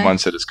know, one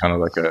said it's kind of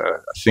like a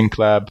think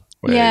lab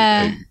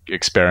where you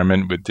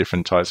experiment with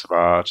different types of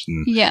art,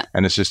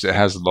 and it's just, it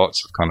has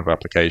lots of kind of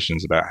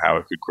applications about how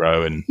it could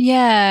grow, and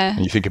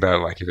you think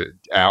about like if it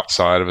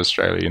outside of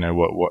Australia, you know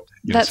what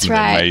you know, that's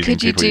right.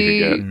 Could you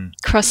do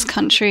cross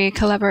country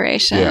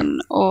collaboration,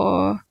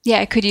 or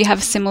could you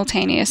have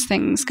simultaneous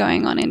things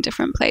going on in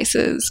different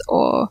places,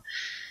 or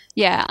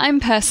I'm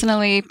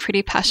personally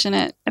pretty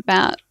passionate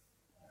about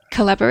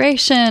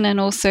collaboration and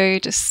also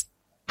just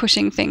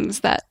pushing things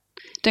that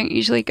don't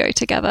usually go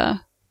together.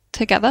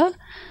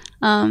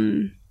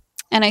 And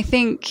I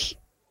think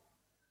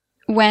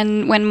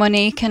when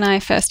Monique and I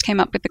first came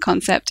up with the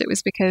concept, it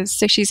was because,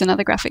 so she's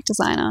another graphic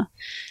designer,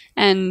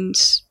 and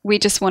we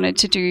just wanted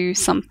to do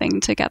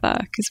something together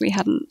because we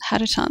hadn't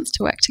had a chance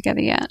to work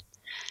together yet.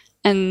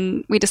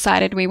 And we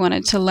decided we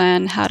wanted to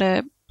learn how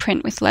to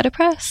print with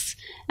letterpress,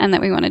 and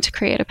that we wanted to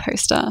create a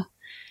poster.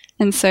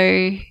 And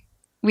so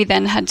we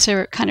then had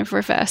to kind of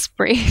reverse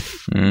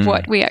brief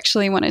what we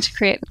actually wanted to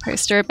create the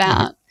poster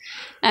about.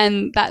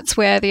 And that's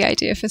where the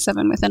idea for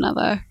Seven with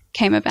Another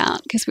came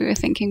about, because we were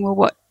thinking, well,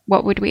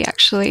 what would we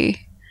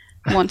actually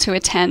want to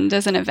attend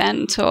as an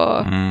event,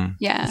 or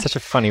It's such a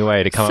funny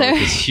way to come up with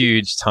this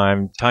huge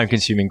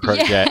time-consuming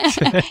project.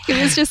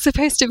 It was just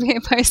supposed to be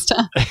a poster.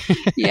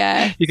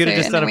 You could have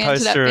just done a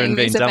poster and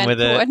been done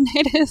with it.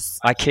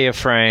 IKEA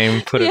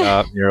frame, put it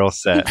up, you're all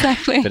set.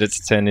 Exactly. But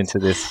it's turned into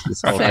this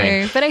whole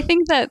thing. But I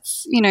think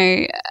that's, you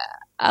know,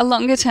 a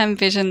longer-term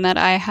vision that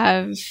I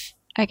have,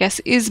 I guess,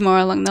 is more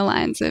along the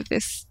lines of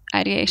this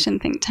ideation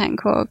think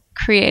tank or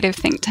creative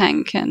think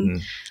tank,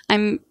 and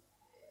I'm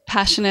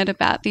passionate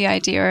about the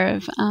idea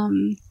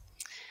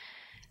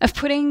of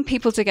putting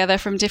people together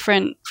from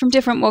different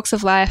walks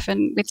of life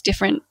and with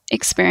different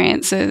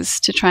experiences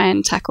to try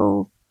and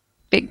tackle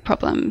big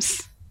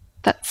problems.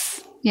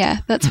 That's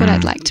what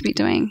I'd like to be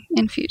doing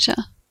in future.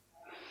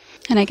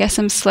 And I guess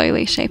I'm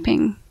slowly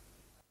shaping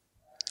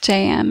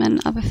JM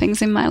and other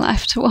things in my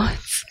life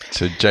towards.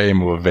 So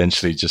JM will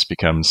eventually just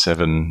become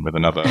Seven with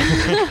Another.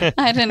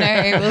 I don't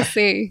know.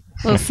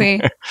 We'll see.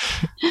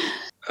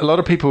 A lot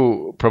of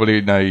people probably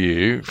know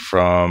you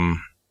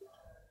from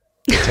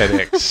the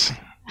TEDx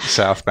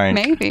South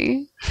Bank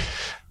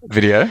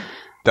video.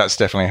 That's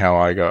definitely how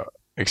I got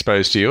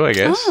exposed to you, I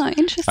guess. Oh,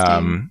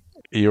 interesting.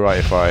 You're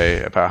right,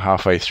 about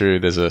halfway through,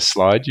 there's a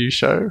slide you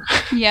show.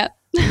 Yep.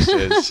 Which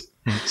says,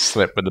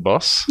 slept with the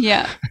boss.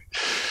 Yeah.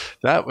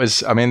 That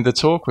was, I mean, the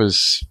talk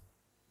was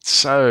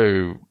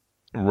so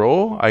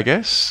raw, I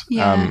guess.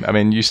 Yeah. I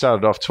mean, you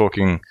started off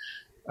talking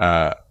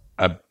a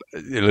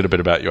little bit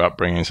about your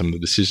upbringing, some of the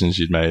decisions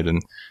you'd made,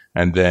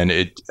 and then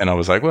I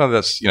was like, well,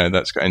 that's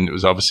and it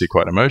was obviously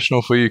quite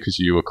emotional for you because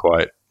you were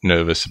quite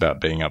nervous about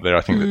being up there.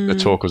 I think that the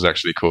talk was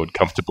actually called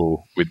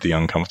 "Comfortable with the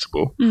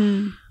Uncomfortable,"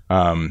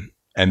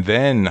 and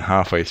then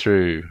halfway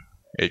through,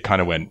 it kind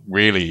of went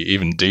really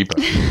even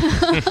deeper,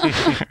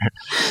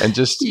 and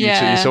just you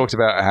talked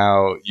about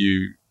how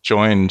you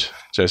joined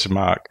Joseph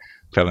Mark,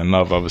 fell in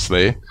love,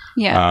 obviously.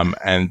 Yeah.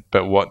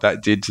 But what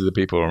that did to the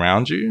people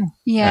around you.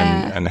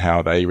 Yeah. And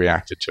how they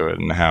reacted to it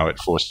and how it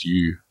forced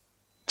you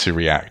to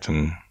react.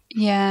 And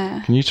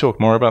can you talk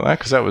more about that?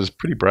 Because that was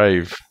pretty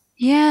brave.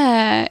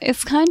 Yeah.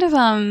 It's kind of,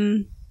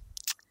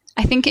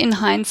 I think in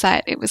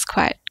hindsight, it was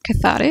quite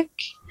cathartic.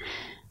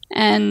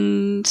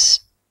 And,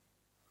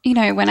 you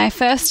know, when I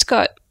first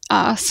got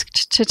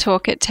asked to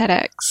talk at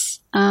TEDx,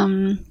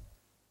 I'm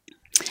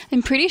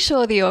pretty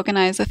sure the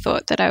organizer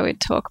thought that I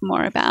would talk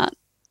more about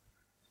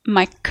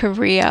my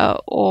career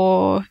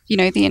or, you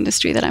know, the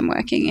industry that I'm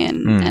working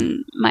in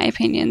and my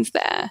opinions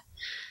there.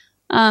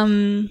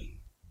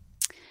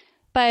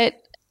 But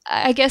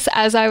I guess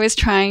as I was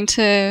trying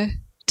to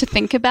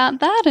think about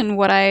that and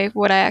what I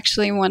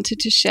actually wanted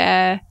to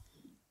share,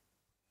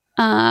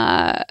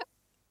 I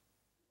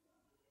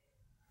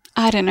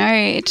don't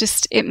know,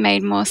 it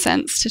made more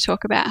sense to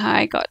talk about how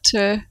I got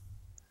to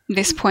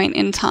this point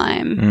in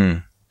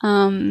time.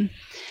 And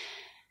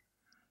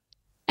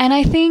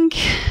I think,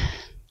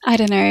 I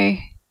don't know,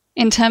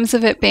 in terms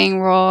of it being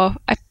raw,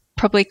 I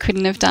probably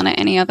couldn't have done it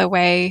any other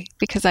way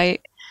because I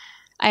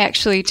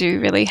actually do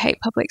really hate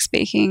public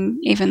speaking,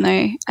 even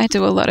though I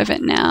do a lot of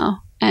it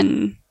now.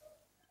 And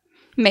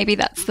maybe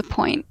that's the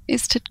point,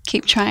 is to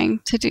keep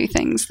trying to do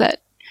things that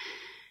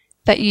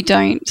you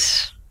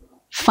don't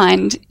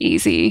find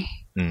easy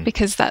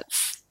because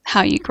that's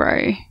how you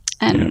grow.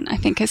 And I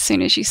think as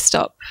soon as you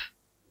stop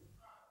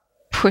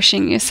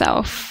pushing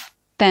yourself,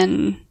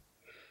 then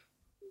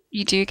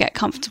you do get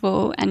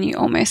comfortable and you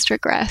almost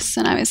regress.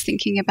 And I was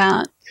thinking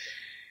about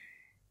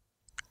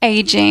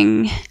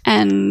aging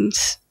and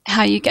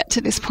how you get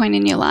to this point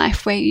in your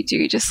life where you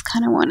do just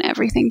kind of want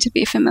everything to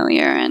be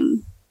familiar.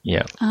 And,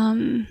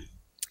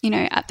 you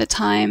know, at the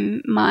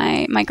time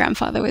my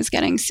grandfather was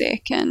getting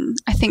sick, and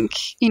I think,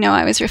 you know,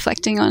 I was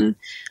reflecting on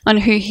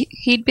who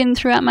he'd been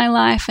throughout my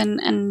life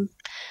and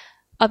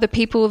other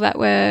people that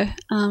were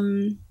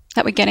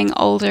getting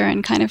older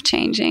and kind of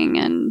changing.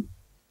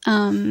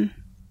 And,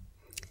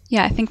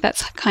 I think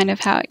that's kind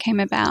of how it came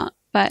about.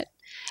 But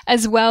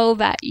as well,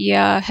 that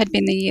year had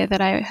been the year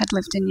that I had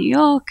lived in New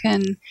York,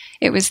 and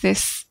it was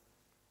this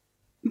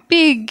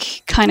big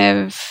kind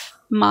of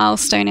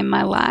milestone in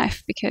my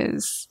life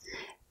because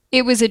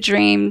it was a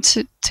dream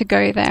to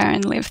go there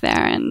and live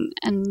there, and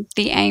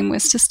the aim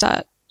was to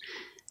start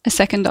a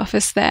second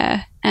office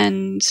there,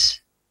 and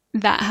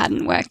that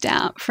hadn't worked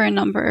out for a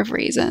number of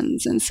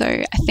reasons. And so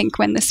I think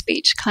when the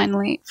speech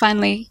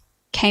finally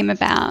came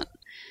about,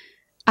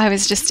 I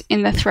was just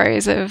in the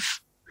throes of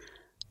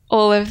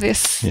all of this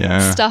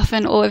stuff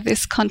and all of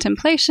this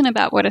contemplation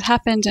about what had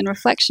happened and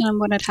reflection on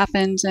what had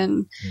happened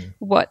and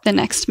what the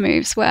next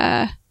moves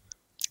were.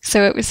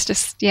 So it was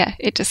just,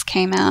 it just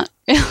came out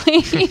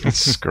really.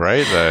 It's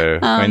great though.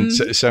 I mean,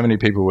 so many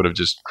people would have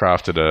just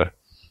crafted a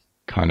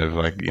kind of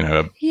like, you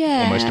know,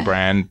 almost a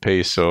brand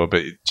piece, but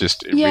it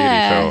really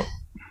felt.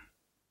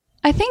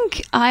 I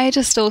think I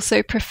just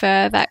also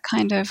prefer that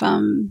kind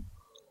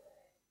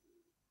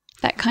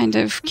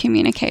of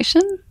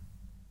communication.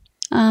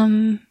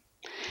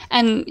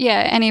 And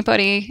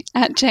anybody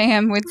at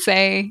JM would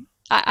say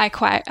I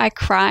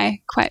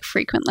cry quite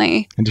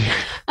frequently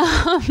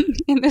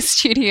in the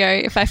studio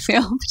if I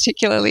feel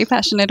particularly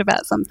passionate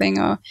about something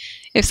or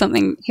if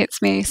something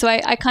hits me. So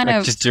I kind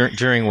of just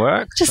during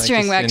work, just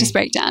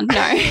break down.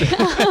 No,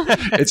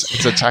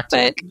 it's a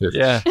tactic. But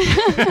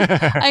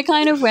I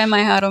kind of wear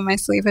my heart on my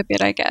sleeve a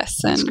bit, I guess.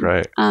 That's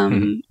great.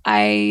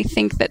 I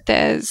think that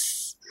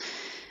there's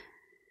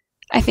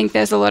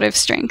a lot of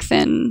strength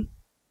in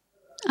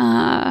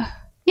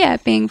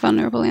being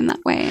vulnerable in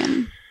that way.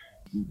 And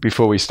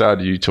before we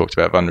started, you talked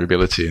about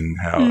vulnerability and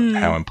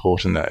how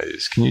important that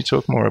is. Can you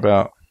talk more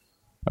about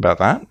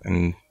that,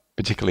 and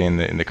particularly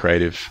in the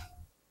creative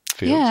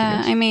field?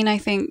 Yeah, I mean, I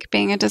think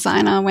being a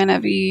designer,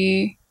 whenever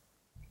you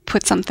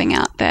put something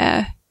out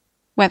there,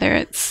 whether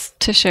it's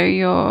to show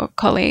your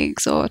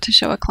colleagues or to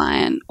show a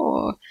client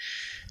or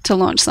to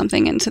launch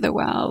something into the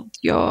world,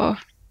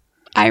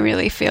 I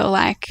really feel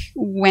like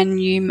when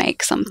you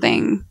make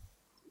something,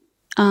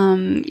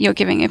 you're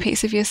giving a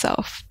piece of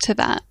yourself to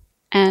that.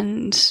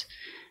 And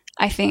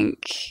I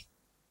think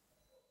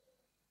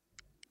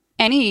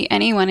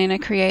anyone in a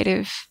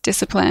creative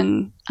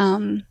discipline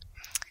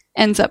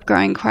ends up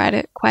growing quite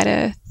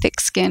a thick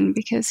skin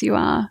because you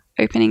are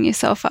opening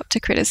yourself up to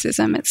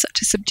criticism. It's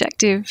such a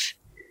subjective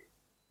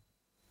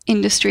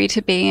industry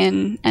to be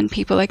in, and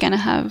people are going to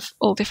have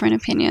all different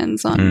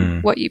opinions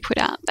on what you put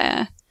out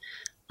there.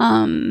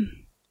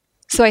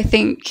 So I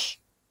think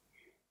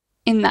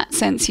in that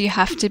sense, you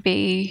have to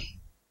be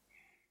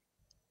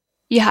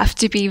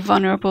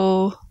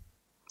vulnerable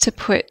to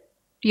put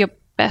your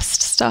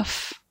best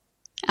stuff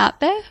out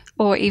there,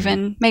 or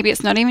even maybe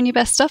it's not even your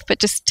best stuff, but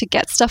just to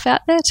get stuff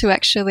out there to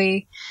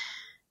actually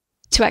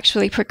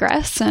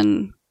progress.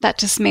 And that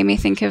just made me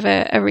think of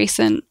a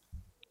recent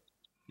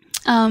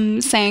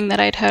saying that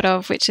I'd heard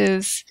of, which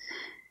is,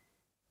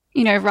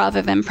 you know,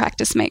 rather than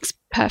practice makes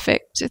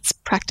perfect, it's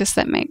practice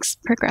that makes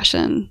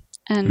progression.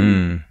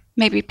 And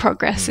maybe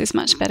progress is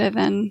much better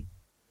than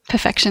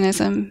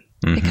perfectionism,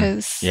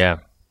 because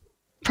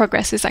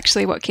progress is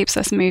actually what keeps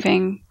us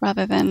moving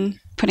rather than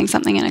putting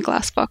something in a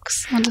glass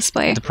box on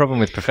display. The problem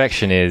with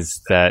perfection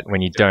is that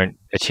when you don't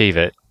achieve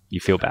it, you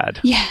feel bad.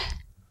 Yeah.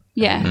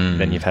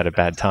 Then you've had a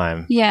bad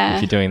time. Yeah.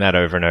 If you're doing that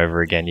over and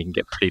over again, you can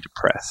get pretty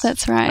depressed.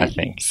 That's right. I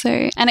think.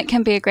 So, and it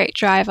can be a great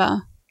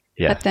driver.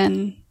 Yeah. But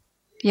then,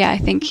 I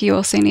think you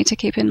also need to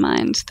keep in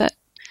mind that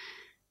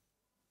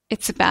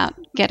it's about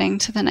getting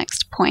to the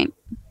next point.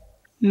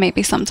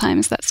 Maybe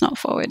sometimes that's not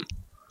forward,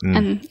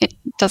 and it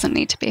doesn't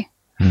need to be.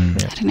 I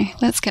don't know.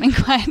 That's getting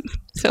quite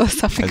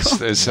philosophical.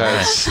 That's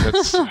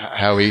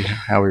how we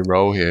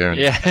roll here.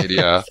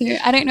 Yeah. So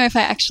I don't know if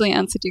I actually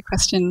answered your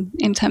question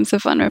in terms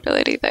of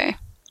vulnerability, though.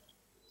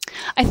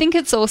 I think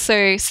it's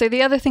also, so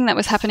the other thing that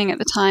was happening at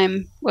the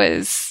time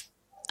was,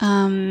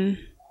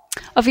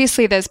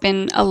 obviously there's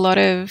been a lot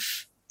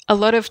of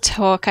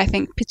talk, I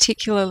think,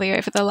 particularly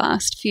over the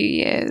last few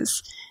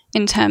years,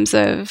 in terms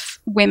of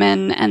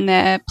women and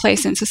their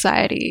place in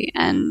society,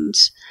 and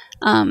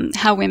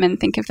how women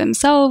think of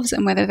themselves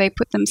and whether they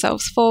put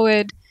themselves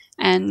forward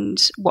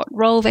and what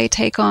role they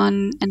take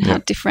on, and how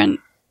different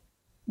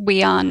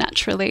we are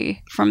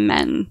naturally from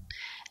men.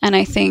 And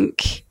I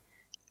think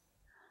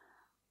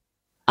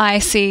I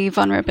see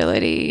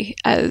vulnerability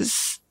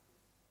as,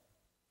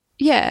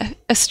 a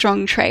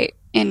strong trait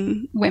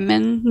in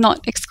women,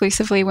 not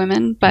exclusively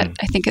women, but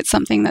I think it's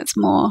something that's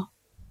more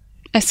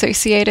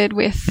associated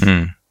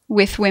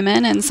with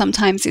women and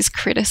sometimes is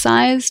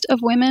criticized of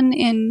women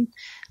in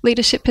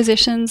leadership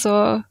positions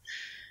or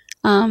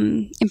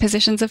in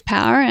positions of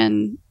power.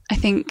 And I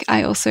think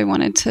I also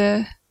wanted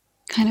to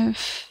kind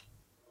of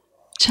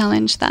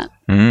challenge that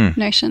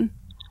notion.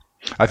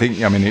 I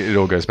think, I mean, it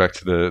all goes back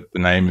to the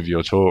name of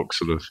your talk,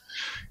 sort of,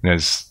 you know,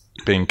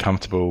 being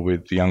comfortable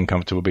with the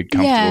uncomfortable, being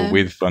comfortable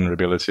with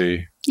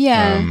vulnerability.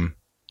 Yeah.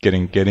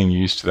 Getting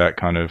used to that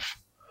kind of,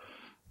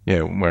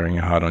 wearing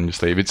your heart on your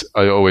sleeve.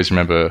 I always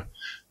remember,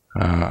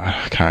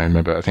 I can't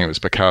remember, I think it was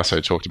Picasso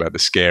talked about the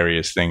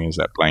scariest thing is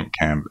that blank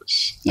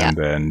canvas. Yeah. And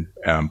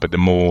then, but the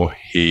more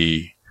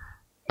he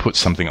puts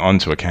something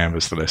onto a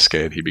canvas, the less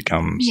scared he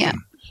becomes. Yeah.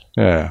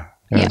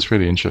 And, it's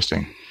really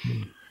interesting.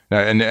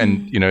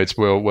 And you know, it's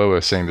well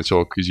worth seeing the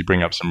talk because you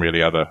bring up some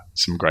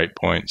great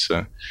points.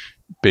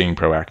 Being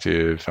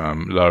proactive,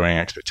 lowering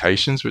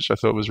expectations, which I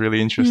thought was really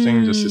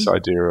interesting. Just this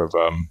idea of,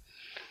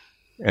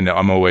 and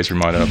I'm always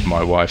reminded of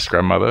my wife's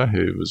grandmother,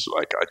 who was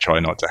like, "I try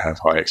not to have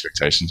high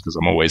expectations because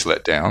I'm always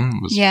let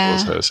down." Was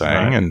her saying,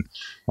 right. And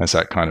that's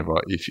that kind of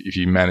like, if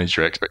you manage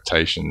your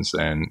expectations,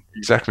 then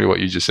exactly what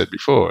you just said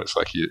before. It's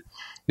like you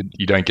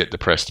don't get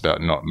depressed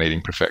about not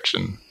meeting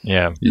perfection.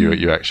 Yeah,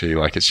 you actually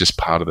like it's just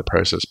part of the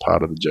process,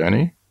 part of the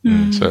journey.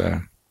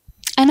 So,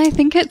 and I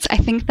think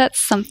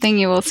that's something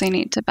you also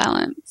need to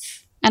balance.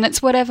 And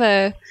it's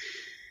whatever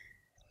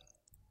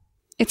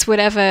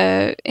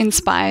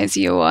inspires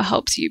you or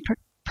helps you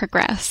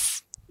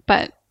progress.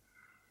 But,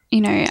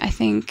 you know, I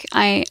think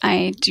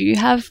I do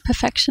have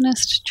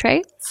perfectionist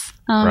traits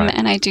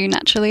and I do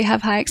naturally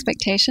have high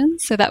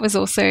expectations. So that was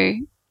also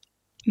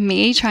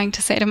me trying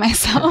to say to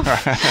myself,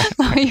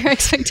 lower your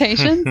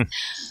expectations.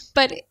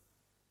 But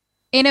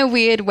in a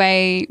weird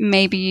way,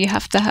 maybe you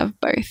have to have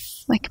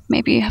both. Like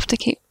maybe you have to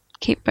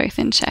keep both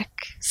in check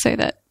so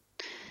that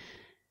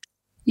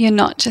you're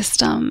not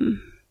just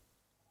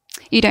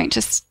you don't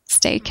just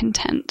stay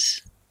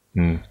content,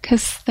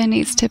 because there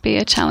needs to be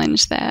a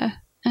challenge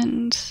there.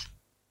 And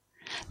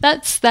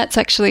that's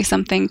actually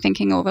something,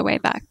 thinking all the way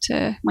back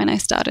to when I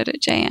started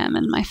at JM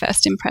and my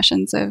first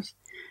impressions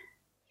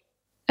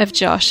of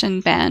Josh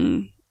and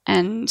Ben,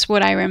 and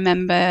what I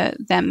remember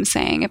them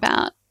saying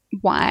about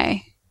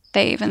why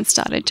they even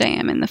started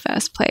JM in the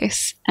first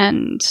place.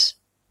 And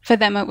for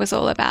them it was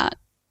all about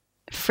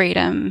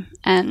freedom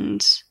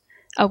and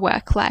a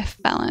work-life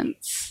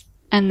balance.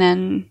 And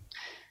then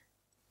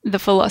the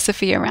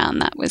philosophy around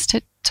that was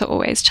to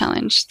always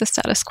challenge the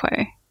status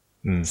quo.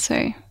 So,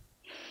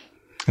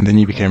 and then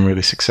you became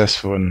really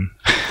successful and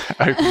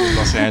opened in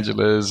Los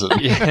Angeles. And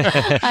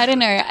I don't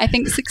know. I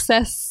think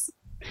success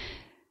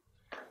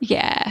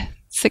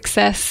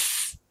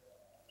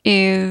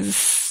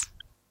is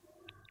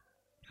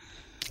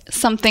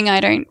something I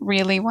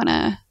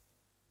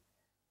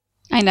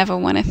never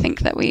want to think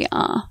that we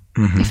are,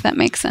 if that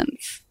makes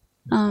sense.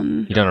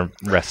 You don't want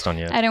to rest on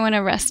your... I don't want to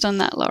rest on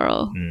that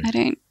laurel.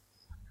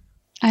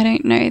 I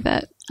don't know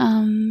that...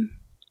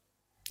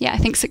 I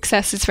think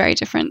success is very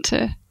different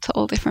to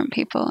all different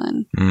people.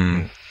 And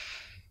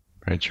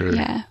very true.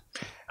 Yeah.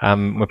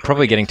 We're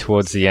probably getting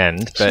towards the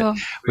end, but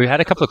we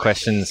had a couple of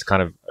questions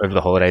kind of over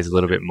the holidays, a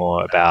little bit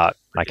more about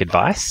like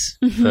advice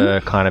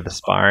for kind of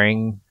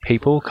aspiring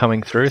people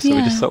coming through. So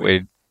we just thought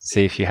we'd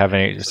see if you have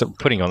any, just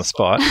putting you on the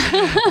spot.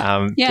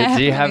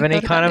 Do you have any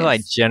kind of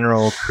like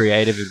general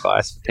creative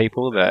advice for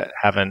people that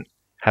haven't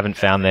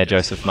found their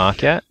Joseph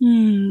Mark yet?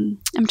 I'm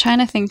trying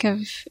to think of,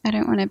 I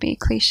don't want to be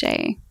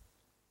cliche.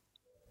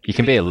 You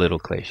can be a little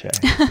cliche.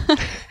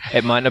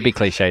 It might not be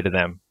cliche to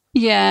them.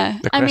 Yeah.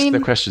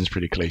 The question's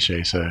pretty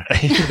cliche, so.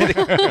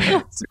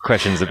 The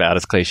question's about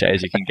as cliche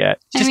as you can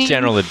get. Just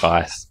general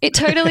advice.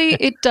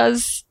 It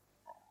does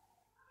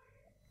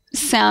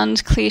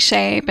sound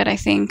cliche, but I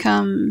think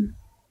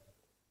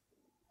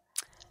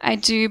I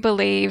do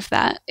believe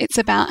that it's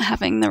about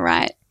having the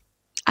right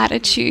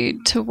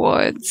attitude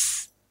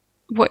towards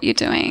what you're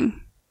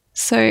doing.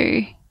 So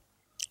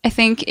I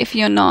think if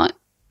you're not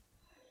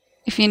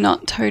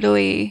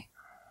totally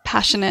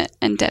passionate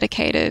and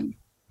dedicated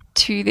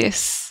to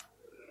this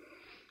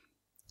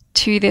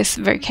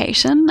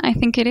vocation, I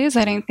think it is.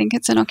 I don't think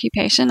it's an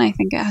occupation. I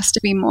think it has to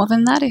be more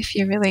than that if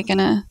you're really going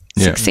to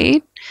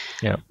succeed.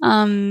 Yeah.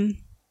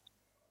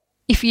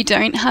 If you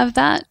don't have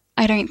that,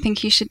 I don't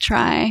think you should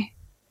try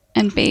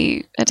and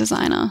be a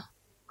designer.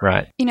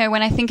 Right. You know,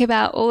 when I think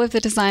about all of the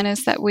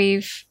designers that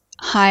we've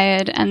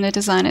hired and the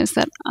designers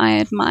that I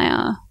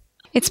admire,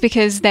 it's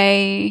because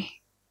they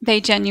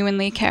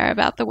genuinely care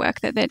about the work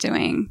that they're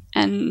doing,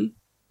 and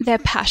they're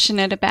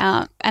passionate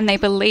about, and they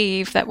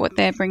believe that what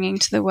they're bringing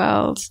to the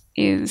world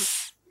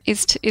is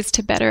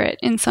to better it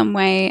in some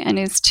way and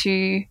is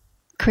to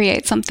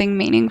create something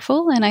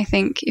meaningful. And I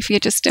think if you're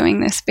just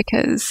doing this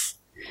because,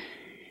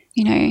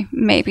 you know,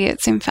 maybe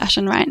it's in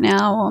fashion right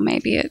now, or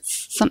maybe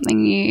it's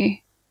something you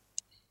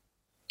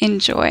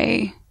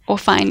enjoy or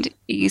find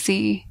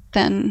easy,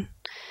 then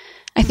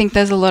I think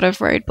there's a lot of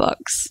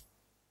roadblocks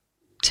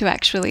to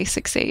actually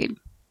succeed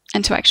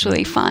and to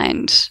actually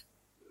find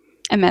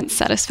immense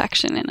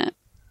satisfaction in it,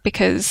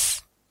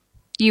 because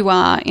you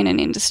are in an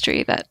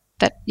industry that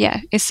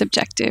is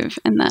subjective,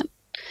 and that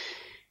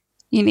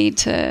you need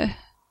to,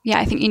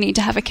 I think you need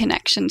to have a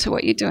connection to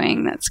what you're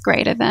doing that's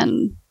greater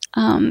than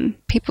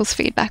people's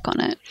feedback on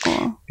it,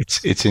 or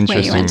it's interesting where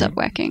you end up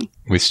working.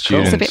 With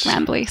students. It's a bit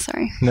rambly,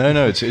 sorry.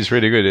 No, it's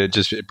really good.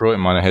 It brought in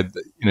my head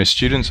that, you know,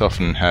 students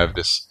often have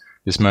this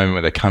moment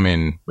where they come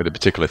in with a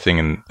particular thing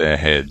in their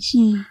heads,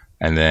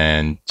 and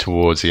then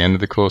towards the end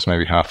of the course,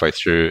 maybe halfway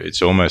through,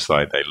 it's almost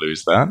like they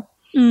lose that,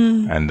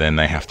 and then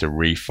they have to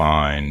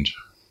re-find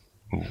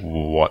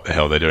what the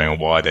hell they're doing or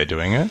why they're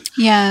doing it.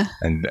 Yeah.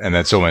 And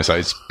that's almost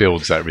like it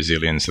builds that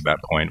resilience at that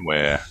point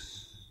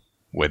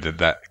whether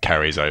that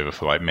carries over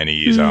for like many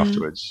years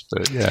afterwards.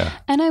 But yeah.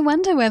 And I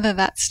wonder whether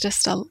that's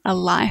just a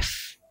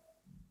life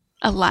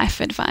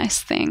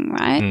advice thing,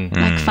 right?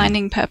 Like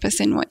finding purpose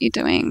in what you're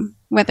doing,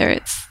 whether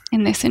it's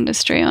in this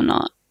industry or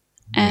not,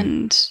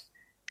 and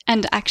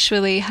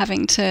actually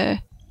having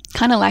to,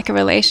 kind of like a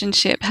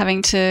relationship,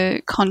 having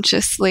to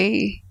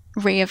consciously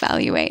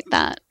reevaluate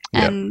that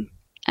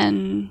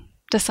and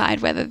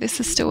decide whether this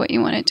is still what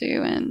you want to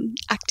do, and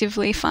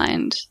actively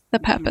find the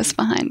purpose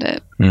behind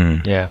it.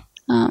 Yeah.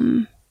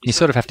 You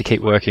sort of have to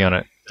keep working on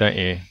it, don't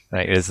you?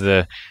 Like, there's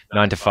the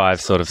 9 to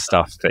 5 sort of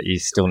stuff that you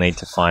still need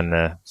to find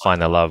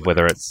the love,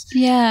 whether it's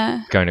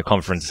going to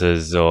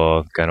conferences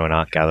or going to an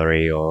art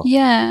gallery or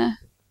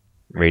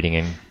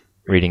reading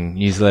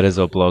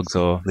newsletters or blogs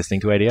or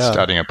listening to ADR.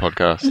 Starting a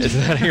podcast.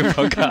 Starting a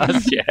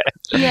podcast,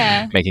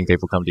 Yeah. Making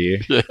people come to you.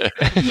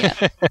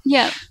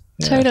 Yeah.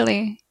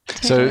 Totally.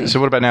 So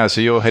what about now?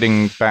 So you're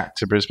heading back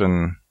to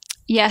Brisbane?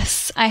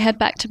 Yes, I head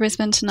back to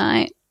Brisbane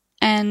tonight,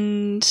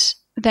 and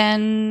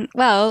then,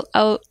 well,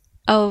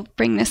 I'll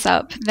bring this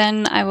up.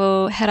 Then I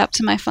will head up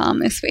to my farm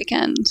this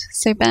weekend.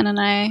 So Ben and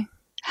I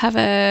have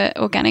a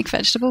organic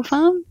vegetable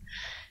farm,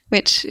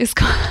 which is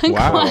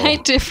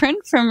quite different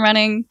from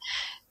running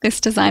this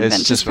design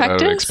ventures just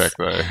practice. What I would expect,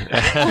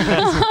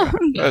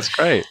 though. That's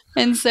great.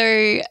 And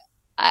so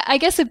I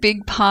guess a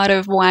big part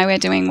of why we're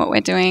doing what we're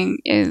doing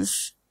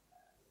is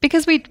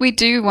because we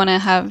do want to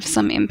have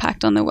some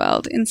impact on the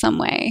world in some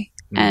way.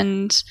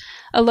 And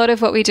a lot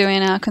of what we do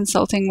in our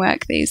consulting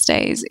work these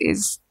days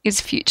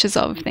is futures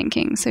of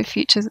thinking. So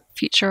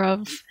future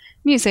of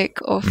music,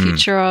 or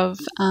future of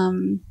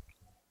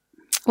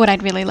what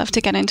I'd really love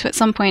to get into at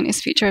some point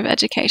is future of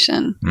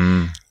education.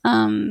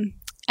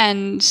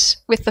 And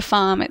with the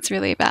farm, it's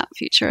really about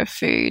future of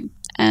food.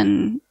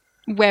 And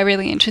we're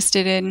really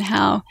interested in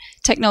how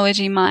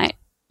technology might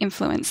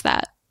influence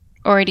that.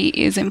 Already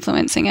is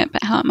influencing it,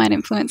 but how it might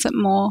influence it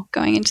more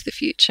going into the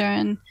future.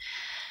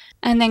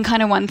 And then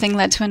kind of one thing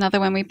led to another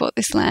when we bought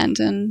this land,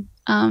 and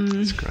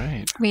that's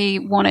great. We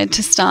wanted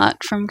to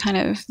start from kind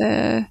of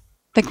the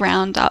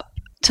ground up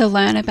to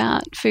learn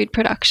about food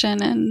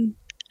production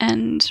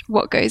and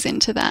what goes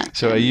into that.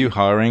 So are you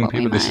hiring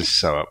people? This is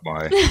so up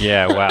my...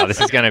 Yeah, wow. This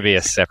is going to be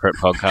a separate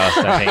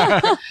podcast, I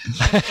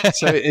think.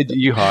 So are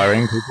you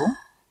hiring people?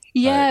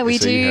 Yeah, we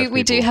do.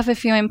 We do have a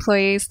few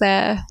employees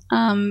there.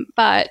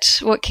 But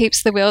what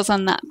keeps the wheels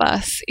on that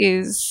bus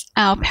is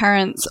our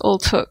parents all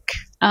took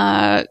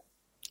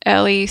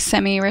early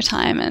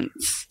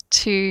semi-retirements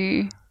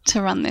to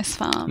run this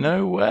farm.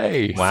 No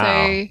way. Wow.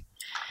 So,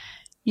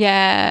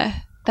 yeah,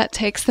 that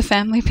takes the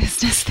family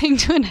business thing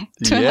to another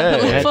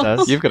level. Yeah, it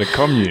does. You've got a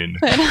commune.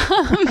 But,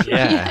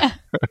 Yeah.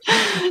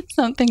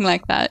 Something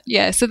like that.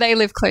 Yeah, so they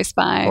live close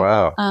by.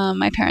 Wow.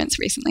 My parents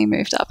recently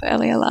moved up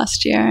earlier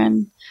last year,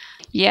 and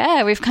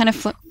yeah, we've kind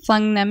of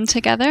flung them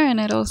together, and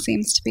it all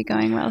seems to be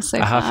going well so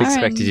far. I half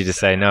expected you to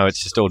say, no,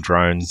 it's just all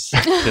drones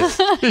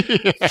just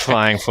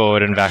flying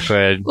forward and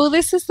backward. Well,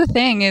 this is the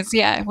thing is,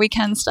 we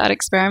can start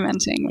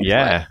experimenting with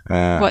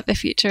what the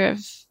future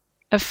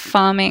of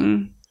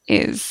farming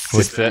is.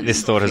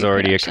 This thought has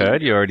already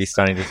occurred? You're already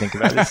starting to think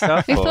about this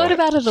stuff? We've thought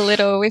about it a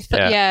little. We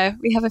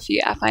have a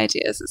few app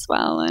ideas as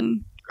well,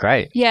 and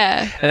great.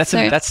 Yeah. And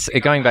that's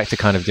going back to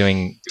kind of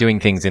doing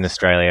things in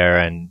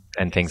Australia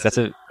and things.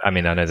 I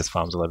mean, I know there's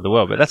farms all over the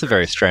world, but that's a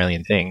very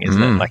Australian thing,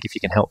 isn't it? Like, if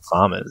you can help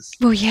farmers.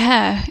 Well,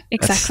 yeah,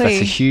 exactly.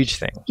 That's a huge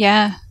thing.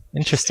 Yeah.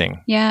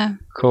 Interesting. Yeah.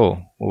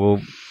 Cool.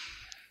 Well,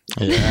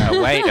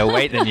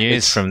 await the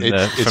news from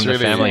the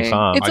family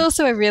farm. It's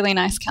also a really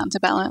nice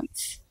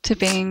counterbalance to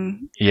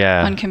being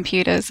on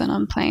computers and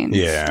on planes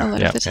a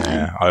lot of the time.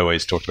 Yeah. I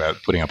always talked about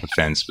putting up a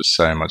fence was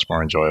so much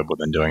more enjoyable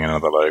than doing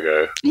another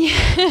logo.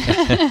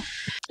 Yeah.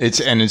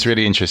 It's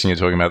really interesting you're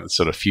talking about the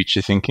sort of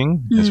future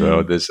thinking as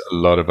well. There's a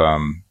lot of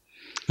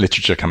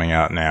literature coming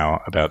out now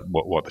about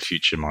what the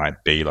future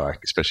might be like,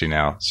 especially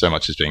now so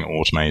much is being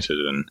automated,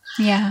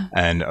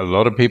 and a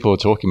lot of people are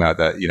talking about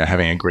that, you know,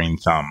 having a green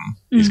thumb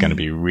is going to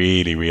be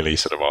really, really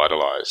sort of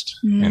idolized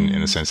in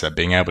the sense that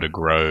being able to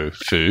grow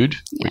food,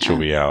 which will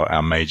be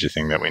our major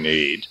thing that we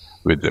need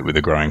with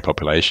the growing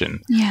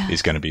population,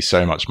 is going to be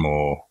so much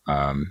more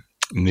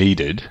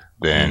needed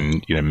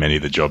than, you know, many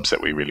of the jobs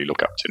that we really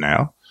look up to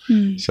now.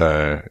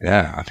 So,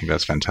 I think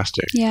that's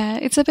fantastic. Yeah,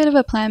 it's a bit of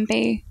a plan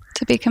B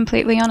to be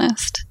completely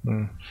honest.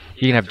 You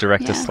can have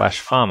director /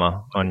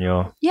 farmer on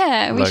your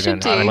Yeah, we logo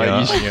should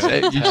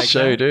and- do. You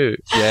so do.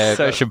 Yeah,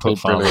 So should put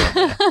farmer.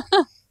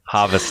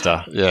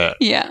 Harvester. Yeah.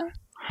 Yeah.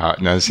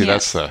 No, see, Yeah.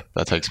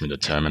 that takes me to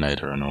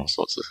Terminator and all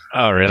sorts of.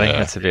 Oh, really? Yeah.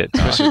 That's a bit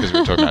Especially because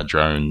we're talking about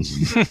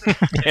drones.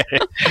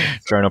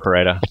 drone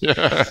operator.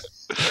 Yeah.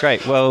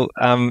 Great. Well,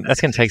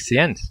 that's going to take us to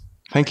the end.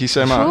 Thank you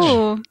so much.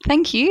 Cool.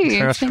 Thank you. Thanks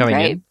very much It's for been coming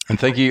great. in. And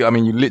thank you. I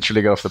mean, you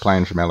literally got off the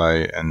plane from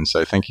LA, and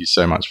so thank you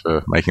so much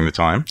for making the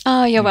time.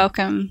 Oh, you're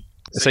welcome.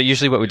 So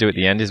usually what we do at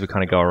the end is we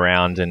kind of go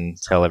around and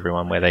tell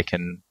everyone where they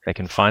can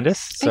find us.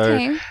 So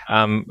Okay.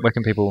 where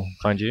can people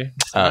find you?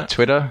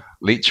 Twitter,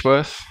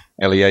 Leachworth,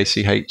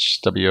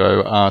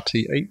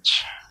 LeachWorth.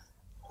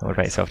 What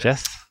about yourself,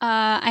 Jess?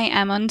 I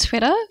am on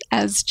Twitter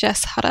as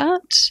Jess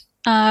Huddart.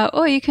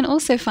 Or you can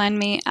also find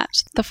me at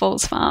The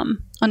Falls Farm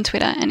on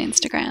Twitter and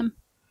Instagram.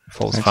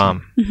 Falls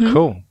Excellent. Farm.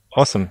 Cool.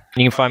 Awesome.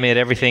 You can find me at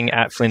everything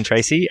at Flynn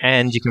Tracy,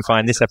 and you can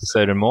find this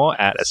episode and more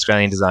at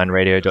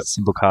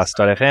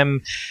australiandesignradio.simplecast.fm,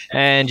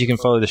 and you can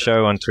follow the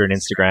show on Twitter and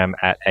Instagram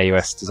at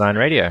AUS Design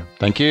Radio.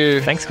 Thank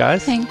you. Thanks,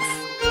 guys. Thanks.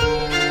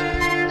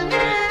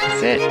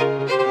 That's it.